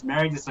 She was just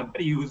married to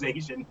somebody who was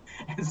Asian.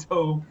 And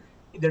so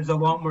there's a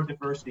lot more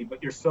diversity,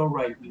 but you're so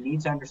right. We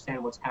need to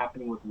understand what's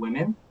happening with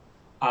women.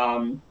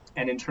 And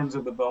in terms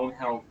of the bone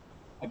health,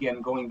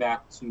 again, going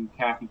back to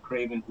Kathy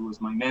Craven, who was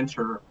my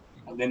mentor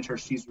at Linter,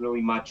 she's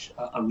really much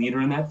a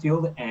leader in that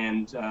field,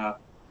 and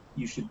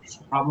you should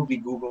probably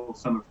Google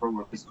some of her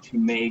work because she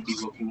may be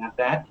looking at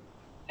that.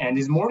 And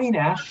is Maureen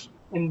Ash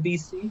in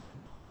BC?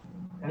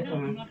 No,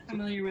 I'm not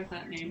familiar with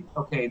that name.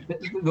 Okay,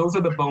 those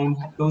are the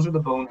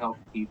bone health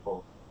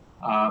people,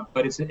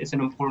 but it's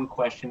an important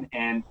question.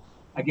 And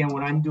again,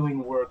 when I'm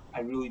doing work,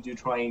 I really do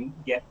try and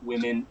get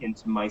women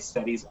into my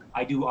studies.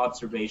 I do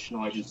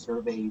observational, I do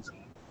surveys,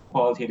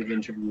 qualitative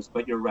interviews,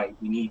 but you're right,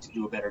 we need to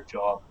do a better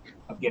job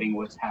of getting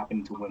what's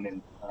happening to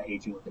women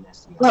aging with an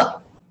SCI.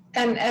 Well,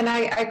 and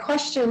I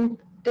question,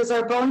 does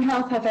our bone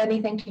health have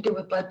anything to do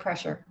with blood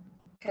pressure?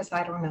 Because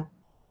I don't know.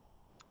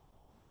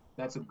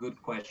 That's a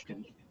good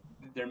question.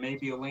 There may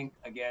be a link.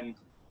 Again,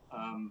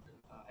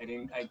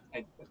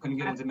 I couldn't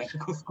get into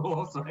medical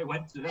school, so I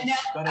went to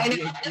got a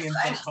PhD in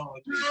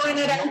psychology.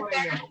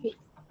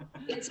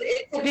 It's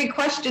a big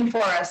question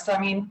for us. I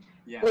mean,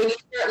 yeah. When you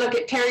look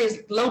at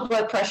Terry's low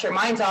blood pressure,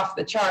 mine's off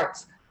the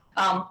charts.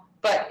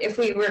 But if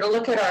we were to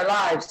look at our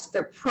lives,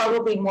 they're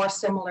probably more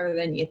similar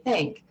than you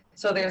think.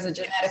 So there's a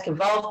genetic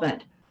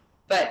involvement.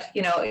 But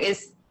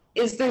is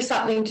there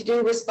something to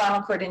do with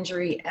spinal cord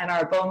injury and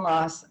our bone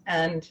loss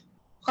and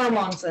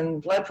hormones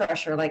and blood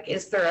pressure? Like,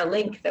 is there a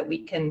link that we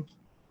can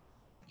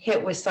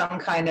hit with some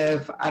kind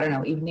of, I don't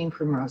know, evening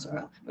primrose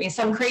oil? I mean,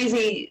 some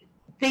crazy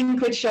thing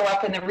could show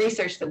up in the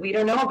research that we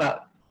don't know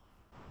about.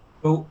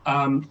 So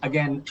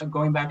again,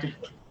 going back to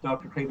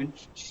Dr. Craven,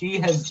 she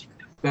has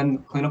done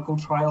clinical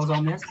trials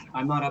on this.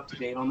 I'm not up to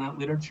date on that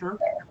literature.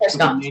 So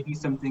there may be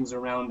some things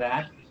around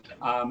that.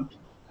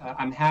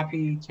 I'm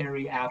happy,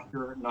 Terry,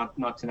 after,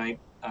 not tonight,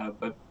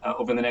 but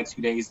over the next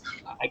few days,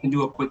 I can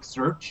do a quick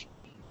search.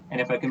 And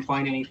if I can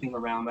find anything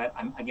around that,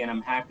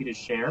 I'm happy to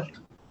share.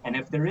 And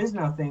if there is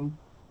nothing,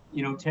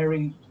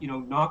 Terry,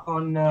 knock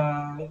on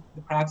the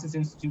Praxis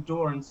Institute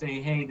door and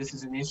say, hey, this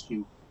is an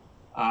issue.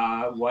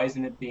 Why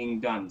isn't it being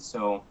done?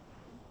 So.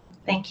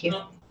 Thank you.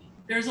 Well,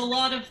 there's a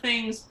lot of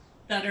things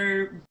that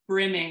are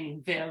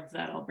brimming, Viv,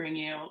 that I'll bring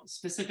you,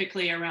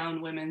 specifically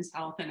around women's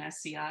health and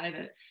SCI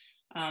that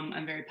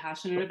I'm very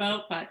passionate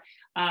about. But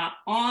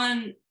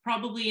on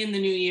probably in the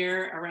new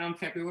year, around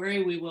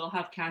February, we will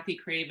have Kathy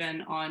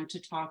Craven on to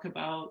talk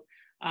about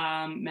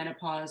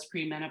menopause,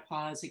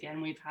 premenopause.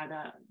 Again, we've had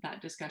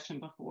that discussion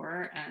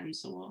before, and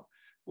so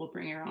we'll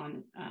bring her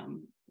on.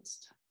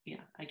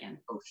 Again.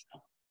 Oh,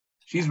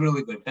 she's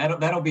really good.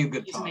 That'll be a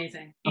good talk.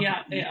 Amazing.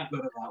 Yeah. Good at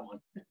that one.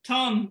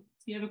 Tom,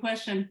 you have a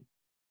question?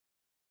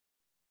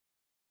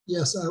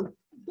 Yes,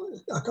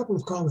 a couple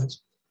of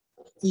comments.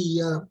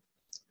 The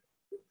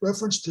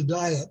reference to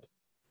diet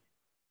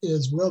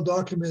is well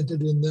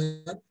documented in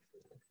that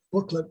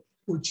booklet,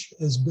 which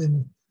has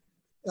been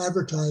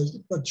advertised,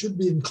 but should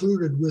be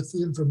included with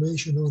the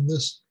information on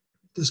this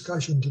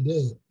discussion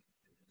today,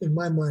 in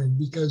my mind,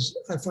 because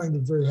I find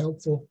it very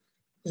helpful,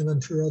 and I'm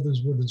sure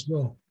others would as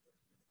well.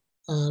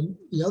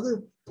 The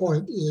other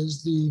point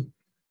is the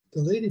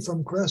lady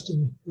from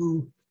Creston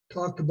who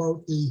talked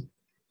about the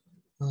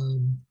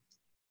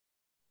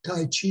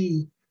Tai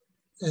Chi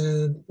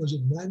and was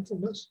it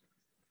mindfulness?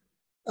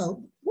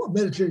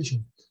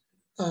 Meditation.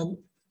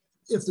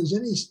 If there's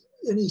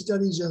any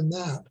studies on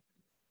that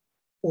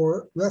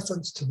or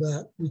reference to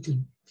that, we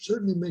could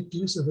certainly make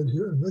use of it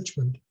here in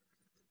Richmond.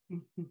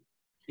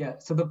 Yeah.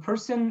 So the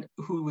person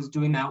who was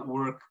doing that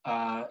work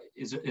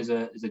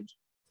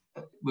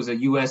was a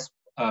U.S.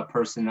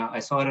 Person. I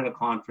saw it at a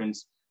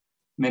conference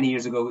many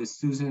years ago. Is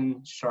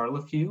Susan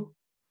Charlefew,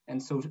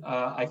 and so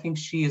I think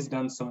she has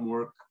done some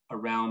work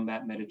around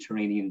that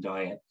Mediterranean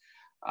diet.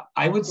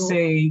 I would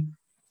say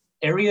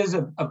areas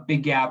of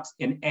big gaps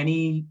in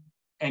any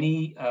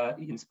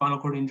in spinal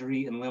cord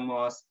injury and limb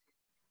loss,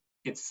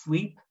 it's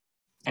sleep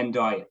and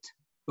diet.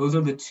 Those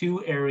are the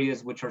 2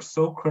 areas which are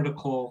so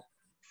critical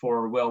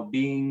for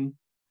well-being,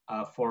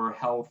 for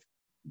health,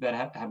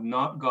 that have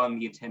not gotten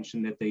the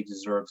attention that they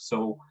deserve.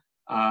 So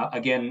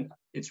again,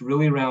 it's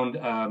really around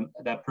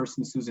that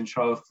person, Susan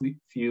Charlefew.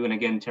 And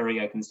again,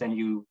 Terry, I can send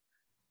you,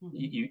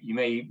 you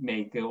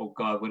may go, oh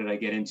God, what did I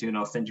get into? And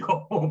I'll send you a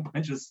whole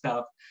bunch of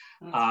stuff.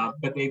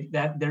 But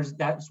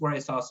that's where I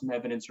saw some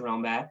evidence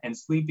around that. And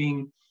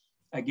sleeping,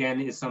 again,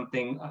 is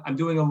something, I'm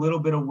doing a little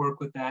bit of work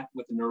with that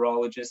with a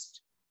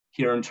neurologist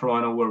here in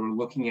Toronto, where we're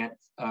looking at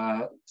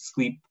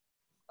sleep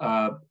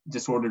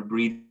disordered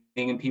breathing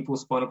in people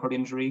with spinal cord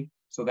injury.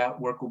 So that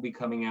work will be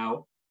coming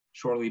out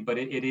shortly, but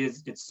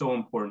it's so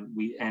important.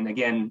 And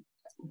again,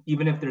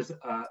 even if there's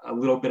a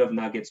little bit of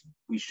nuggets,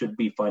 we should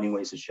be finding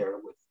ways to share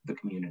it with the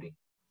community.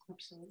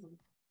 Absolutely.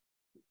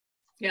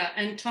 Yeah,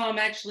 and Tom,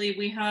 actually,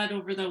 we had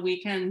over the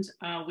weekend,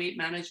 weight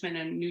management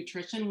and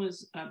nutrition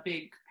was a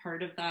big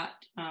part of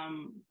that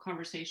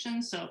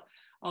conversation. So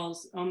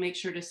I'll make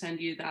sure to send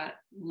you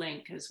that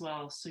link as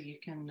well, so you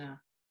can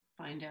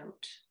find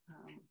out.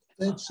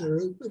 Thanks,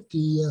 Sarah.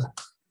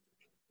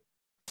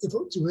 If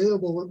it's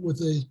available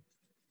with a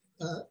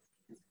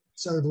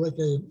sort of like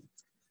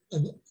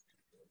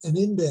an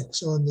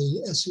index on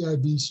the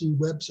SCIBC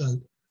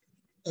website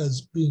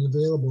as being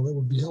available, it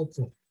would be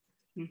helpful.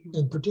 Mm-hmm.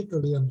 And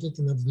particularly, I'm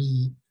thinking of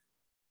the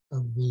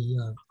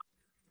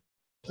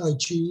Tai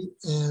Chi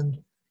and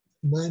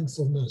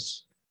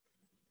mindfulness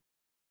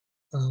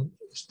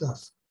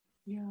stuff.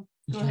 Yeah.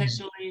 Go ahead,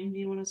 Jolene. Do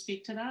you want to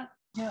speak to that?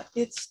 Yeah,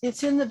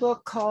 it's in the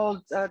book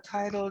called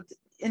titled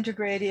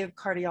Integrative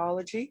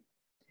Cardiology.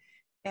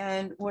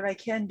 And what I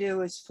can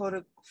do is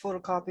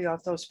photocopy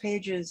off those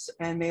pages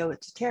and mail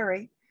it to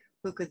Terry,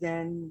 who could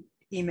then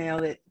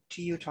email it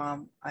to you,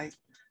 Tom. I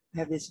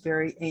have this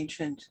very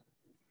ancient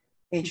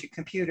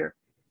computer.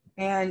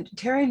 And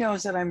Terry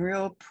knows that I'm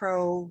real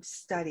pro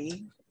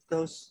study,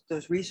 those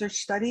research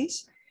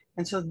studies.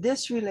 And so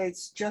this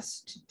relates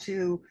just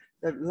to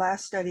the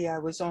last study I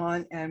was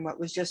on and what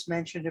was just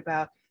mentioned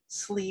about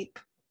sleep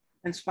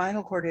and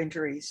spinal cord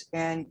injuries.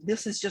 And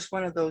this is just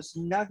one of those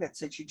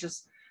nuggets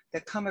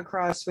that come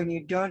across when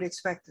you don't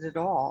expect it at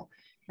all.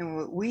 And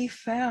what we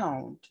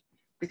found,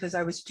 because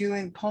I was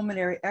doing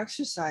pulmonary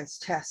exercise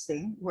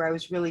testing where I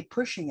was really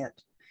pushing it,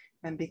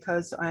 and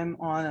because I'm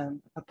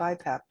on a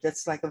BiPAP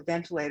that's like a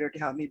ventilator to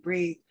help me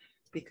breathe,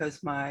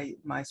 because my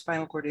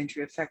spinal cord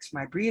injury affects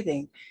my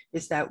breathing,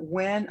 is that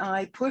when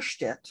I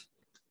pushed it,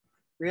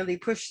 really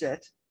pushed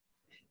it,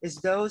 is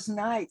those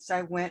nights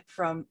I went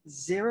from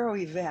 0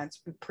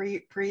 events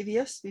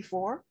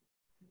before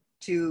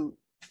to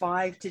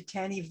 5 to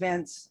 10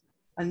 events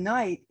a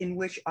night in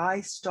which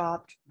I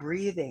stopped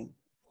breathing.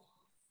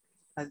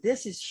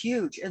 This is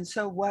huge. And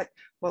so what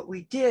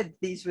we did,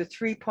 these were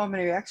 3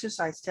 pulmonary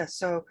exercise tests.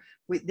 So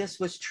this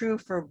was true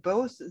for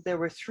both. There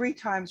were 3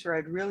 times where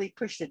I'd really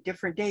pushed at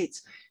different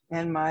dates.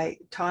 And my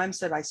times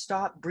that I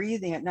stopped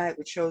breathing at night,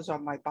 which shows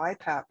on my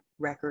BiPAP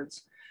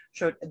records,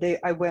 showed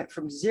I went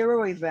from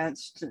 0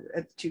 events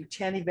to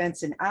 10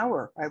 events an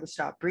hour. I would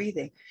stop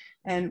breathing.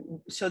 And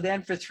so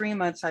then for 3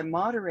 months, I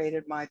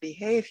moderated my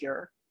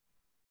behavior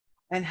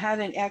and had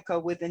an echo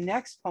with the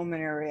next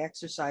pulmonary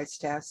exercise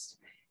test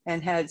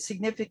and had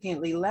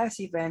significantly less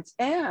events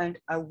and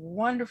a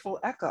wonderful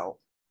echo,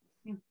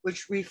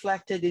 which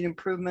reflected an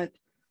improvement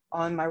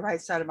on my right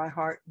side of my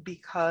heart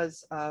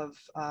because of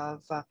I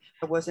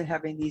wasn't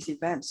having these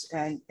events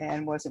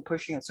and wasn't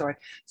pushing it.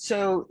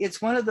 So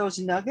it's one of those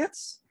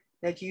nuggets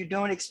that you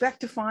don't expect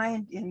to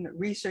find in the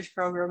research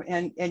program,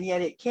 and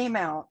yet it came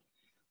out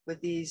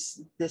with this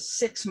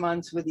 6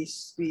 months with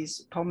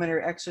these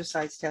pulmonary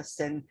exercise tests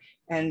and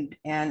a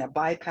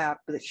BiPAP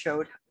that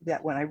showed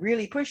that when I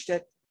really pushed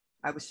it,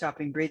 I was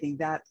stopping breathing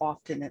that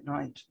often at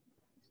night.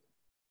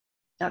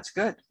 That's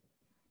good.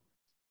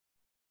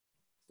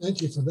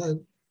 Thank you for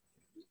that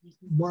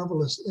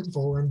marvelous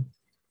info. And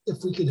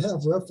if we could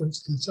have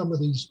reference to some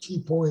of these key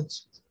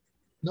points,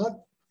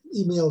 not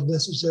emailed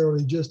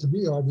necessarily just to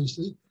me,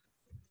 obviously,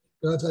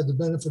 but I've had the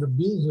benefit of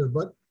being here,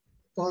 but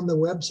on the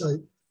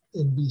website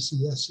in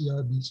BC,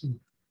 SCIBC.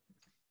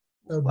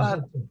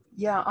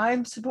 Yeah,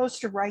 I'm supposed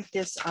to write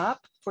this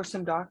up for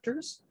some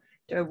doctors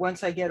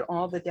once I get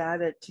all the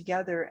data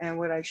together. And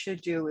what I should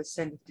do is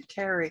send it to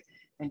Terry,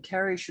 and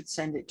Terry should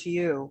send it to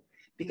you,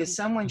 because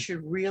someone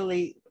should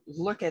really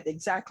look at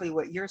exactly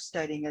what you're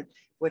studying, at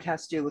what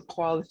has to do with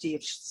quality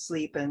of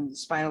sleep and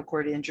spinal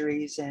cord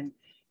injuries.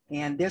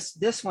 And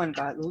this one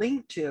got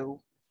linked to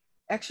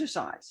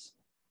exercise,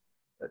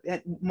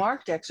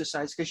 marked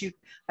exercise, because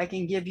I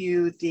can give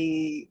you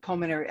the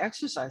pulmonary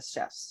exercise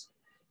tests.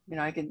 You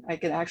know, I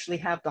can actually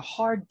have the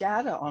hard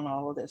data on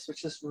all of this,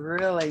 which is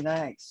really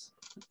nice.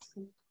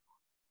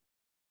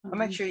 I'll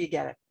make sure you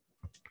get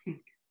it.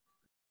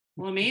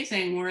 Well,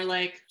 amazing. We're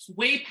like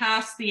way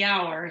past the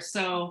hour.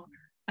 So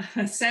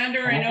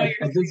Sander, I know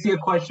I did see a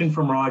question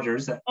from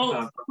Rogers,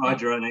 from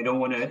Roger, and I don't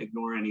want to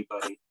ignore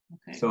anybody.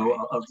 Okay, so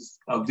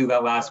I'll do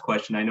that last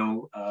question. I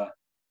know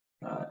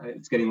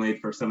it's getting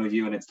late for some of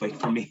you and it's late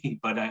for me,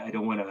 but I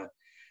don't want to.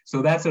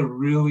 So that's a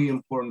really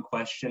important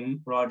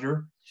question,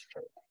 Roger.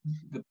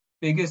 The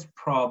biggest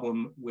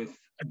problem with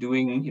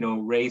doing,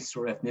 race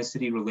or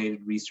ethnicity related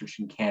research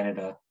in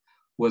Canada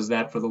was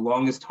that for the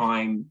longest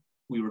time,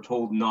 we were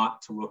told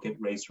not to look at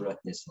race or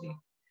ethnicity.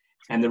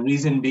 And the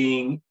reason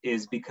being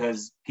is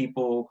because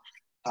people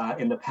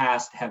in the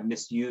past have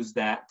misused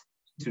that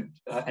to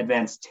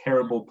advance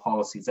terrible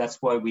policies. That's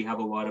why we have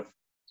a lot of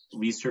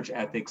research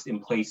ethics in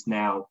place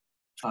now,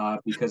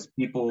 because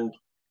people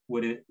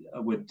would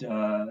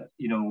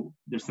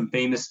there's some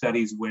famous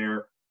studies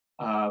where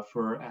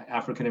for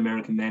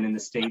African-American men in the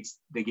States,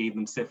 they gave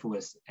them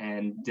syphilis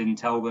and didn't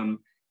tell them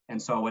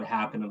and saw what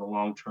happened in the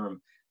long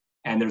term.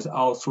 And there's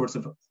all sorts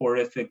of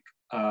horrific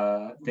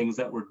things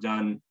that were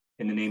done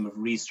in the name of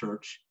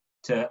research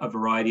to a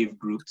variety of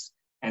groups.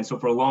 And so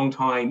for a long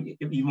time,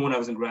 even when I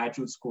was in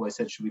graduate school, I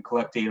said, should we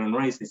collect data on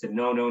race? They said,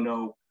 no, no,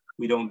 no,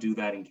 we don't do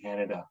that in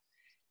Canada.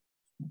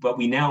 But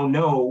we now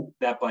know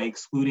that by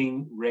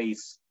excluding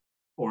race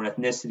or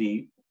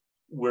ethnicity,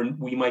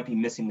 we might be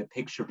missing the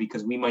picture,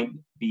 because we might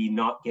be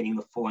not getting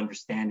the full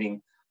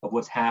understanding of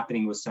what's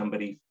happening with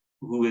somebody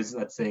who is,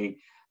 let's say,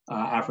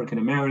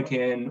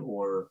 African-American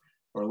or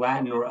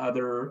Latin or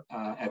other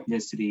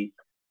ethnicity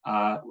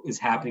is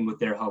happening with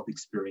their health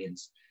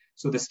experience.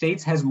 So the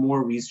States has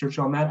more research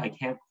on that. I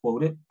can't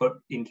quote it, but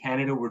in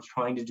Canada, we're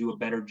trying to do a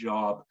better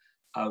job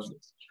of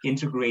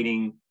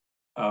integrating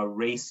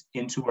race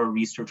into our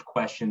research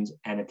questions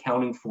and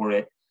accounting for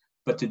it,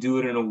 but to do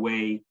it in a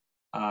way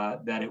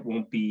that it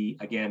won't be,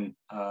 again,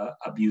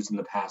 abused in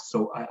the past.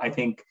 So I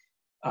think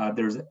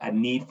there's a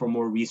need for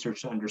more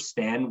research to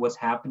understand what's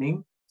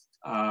happening,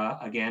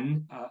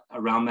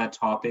 around that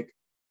topic.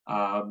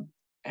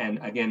 And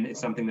again, it's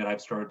something that I've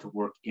started to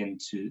work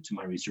into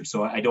my research.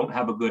 So I don't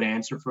have a good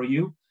answer for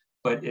you,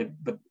 but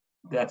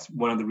that's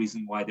one of the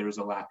reasons why there is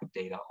a lack of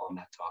data on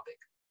that topic.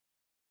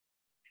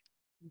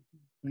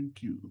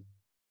 Thank you.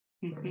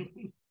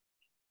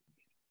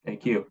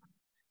 Thank you.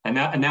 And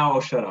now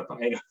I'll shut up.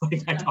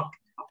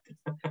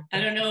 I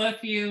don't know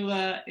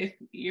if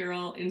you're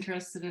all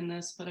interested in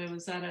this, but I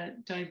was at a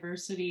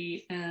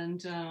diversity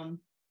and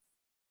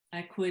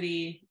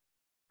equity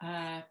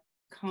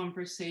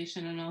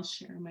conversation, and I'll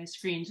share my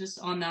screen just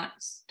on that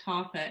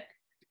topic.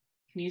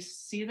 Can you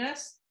see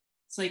this?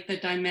 It's like the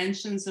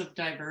dimensions of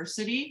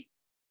diversity,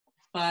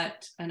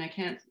 and I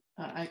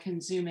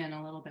can zoom in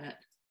a little bit.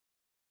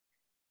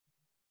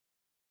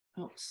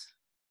 Oops.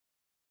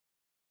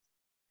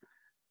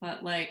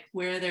 But like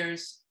where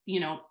there's,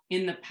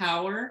 in the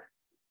power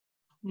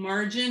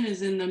margin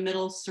is in the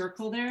middle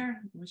circle there.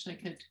 I wish I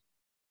could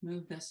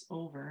move this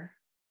over.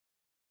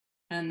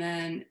 And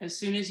then as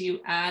soon as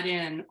you add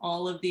in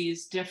all of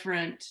these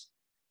different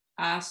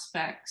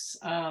aspects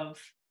of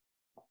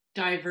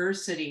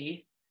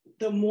diversity,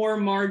 the more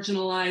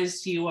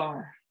marginalized you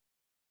are.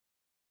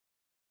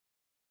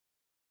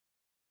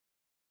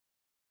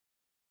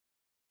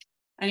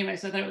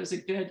 Anyways, I thought it was a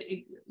good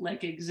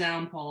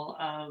example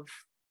of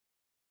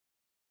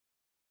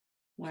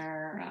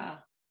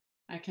where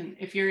I can,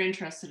 if you're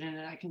interested in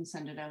it, I can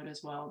send it out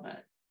as well,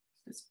 but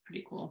it's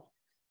pretty cool.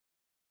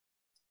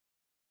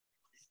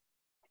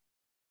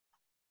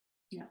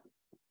 Yeah.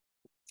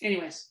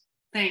 Anyways,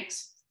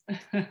 thanks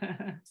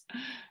for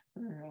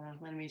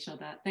letting me show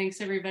that.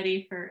 Thanks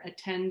everybody for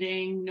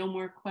attending. No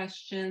more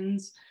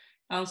questions.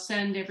 I'll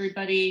send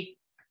everybody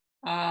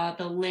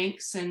the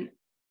links and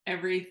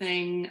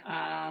everything,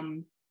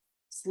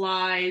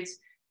 slides.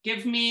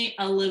 Give me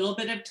a little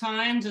bit of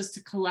time just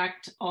to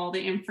collect all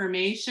the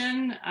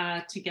information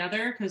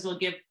together, because I'll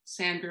give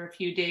Sandra a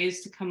few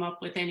days to come up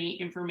with any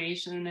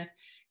information.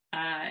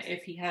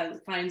 If he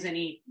finds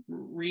any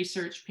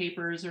research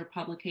papers or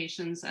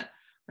publications that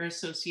are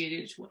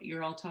associated to what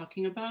you're all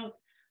talking about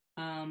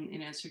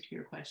in answer to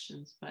your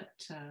questions. But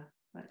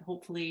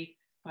hopefully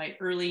by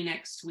early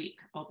next week,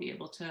 I'll be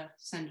able to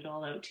send it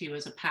all out to you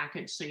as a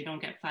package so you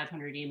don't get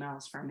 500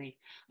 emails from me.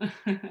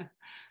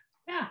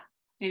 Yeah.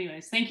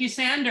 Anyways, thank you,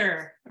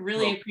 Sander. I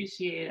really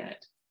appreciate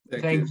it.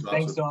 Thanks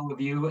to all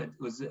of you. It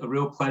was a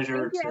real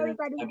pleasure to,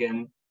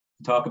 again,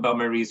 talk about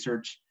my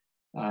research.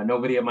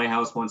 Nobody at my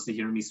house wants to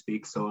hear me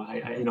speak, so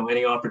I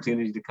any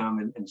opportunity to come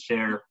and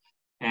share.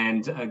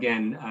 And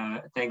again,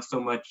 thanks so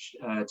much,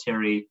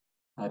 Terry,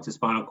 to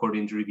Spinal Cord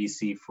Injury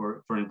BC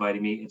for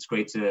inviting me. It's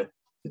great to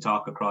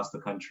talk across the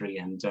country,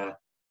 and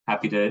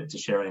happy to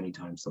share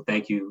anytime. So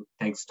thank you.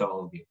 Thanks to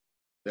all of you.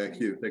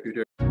 Thank you,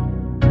 Terry.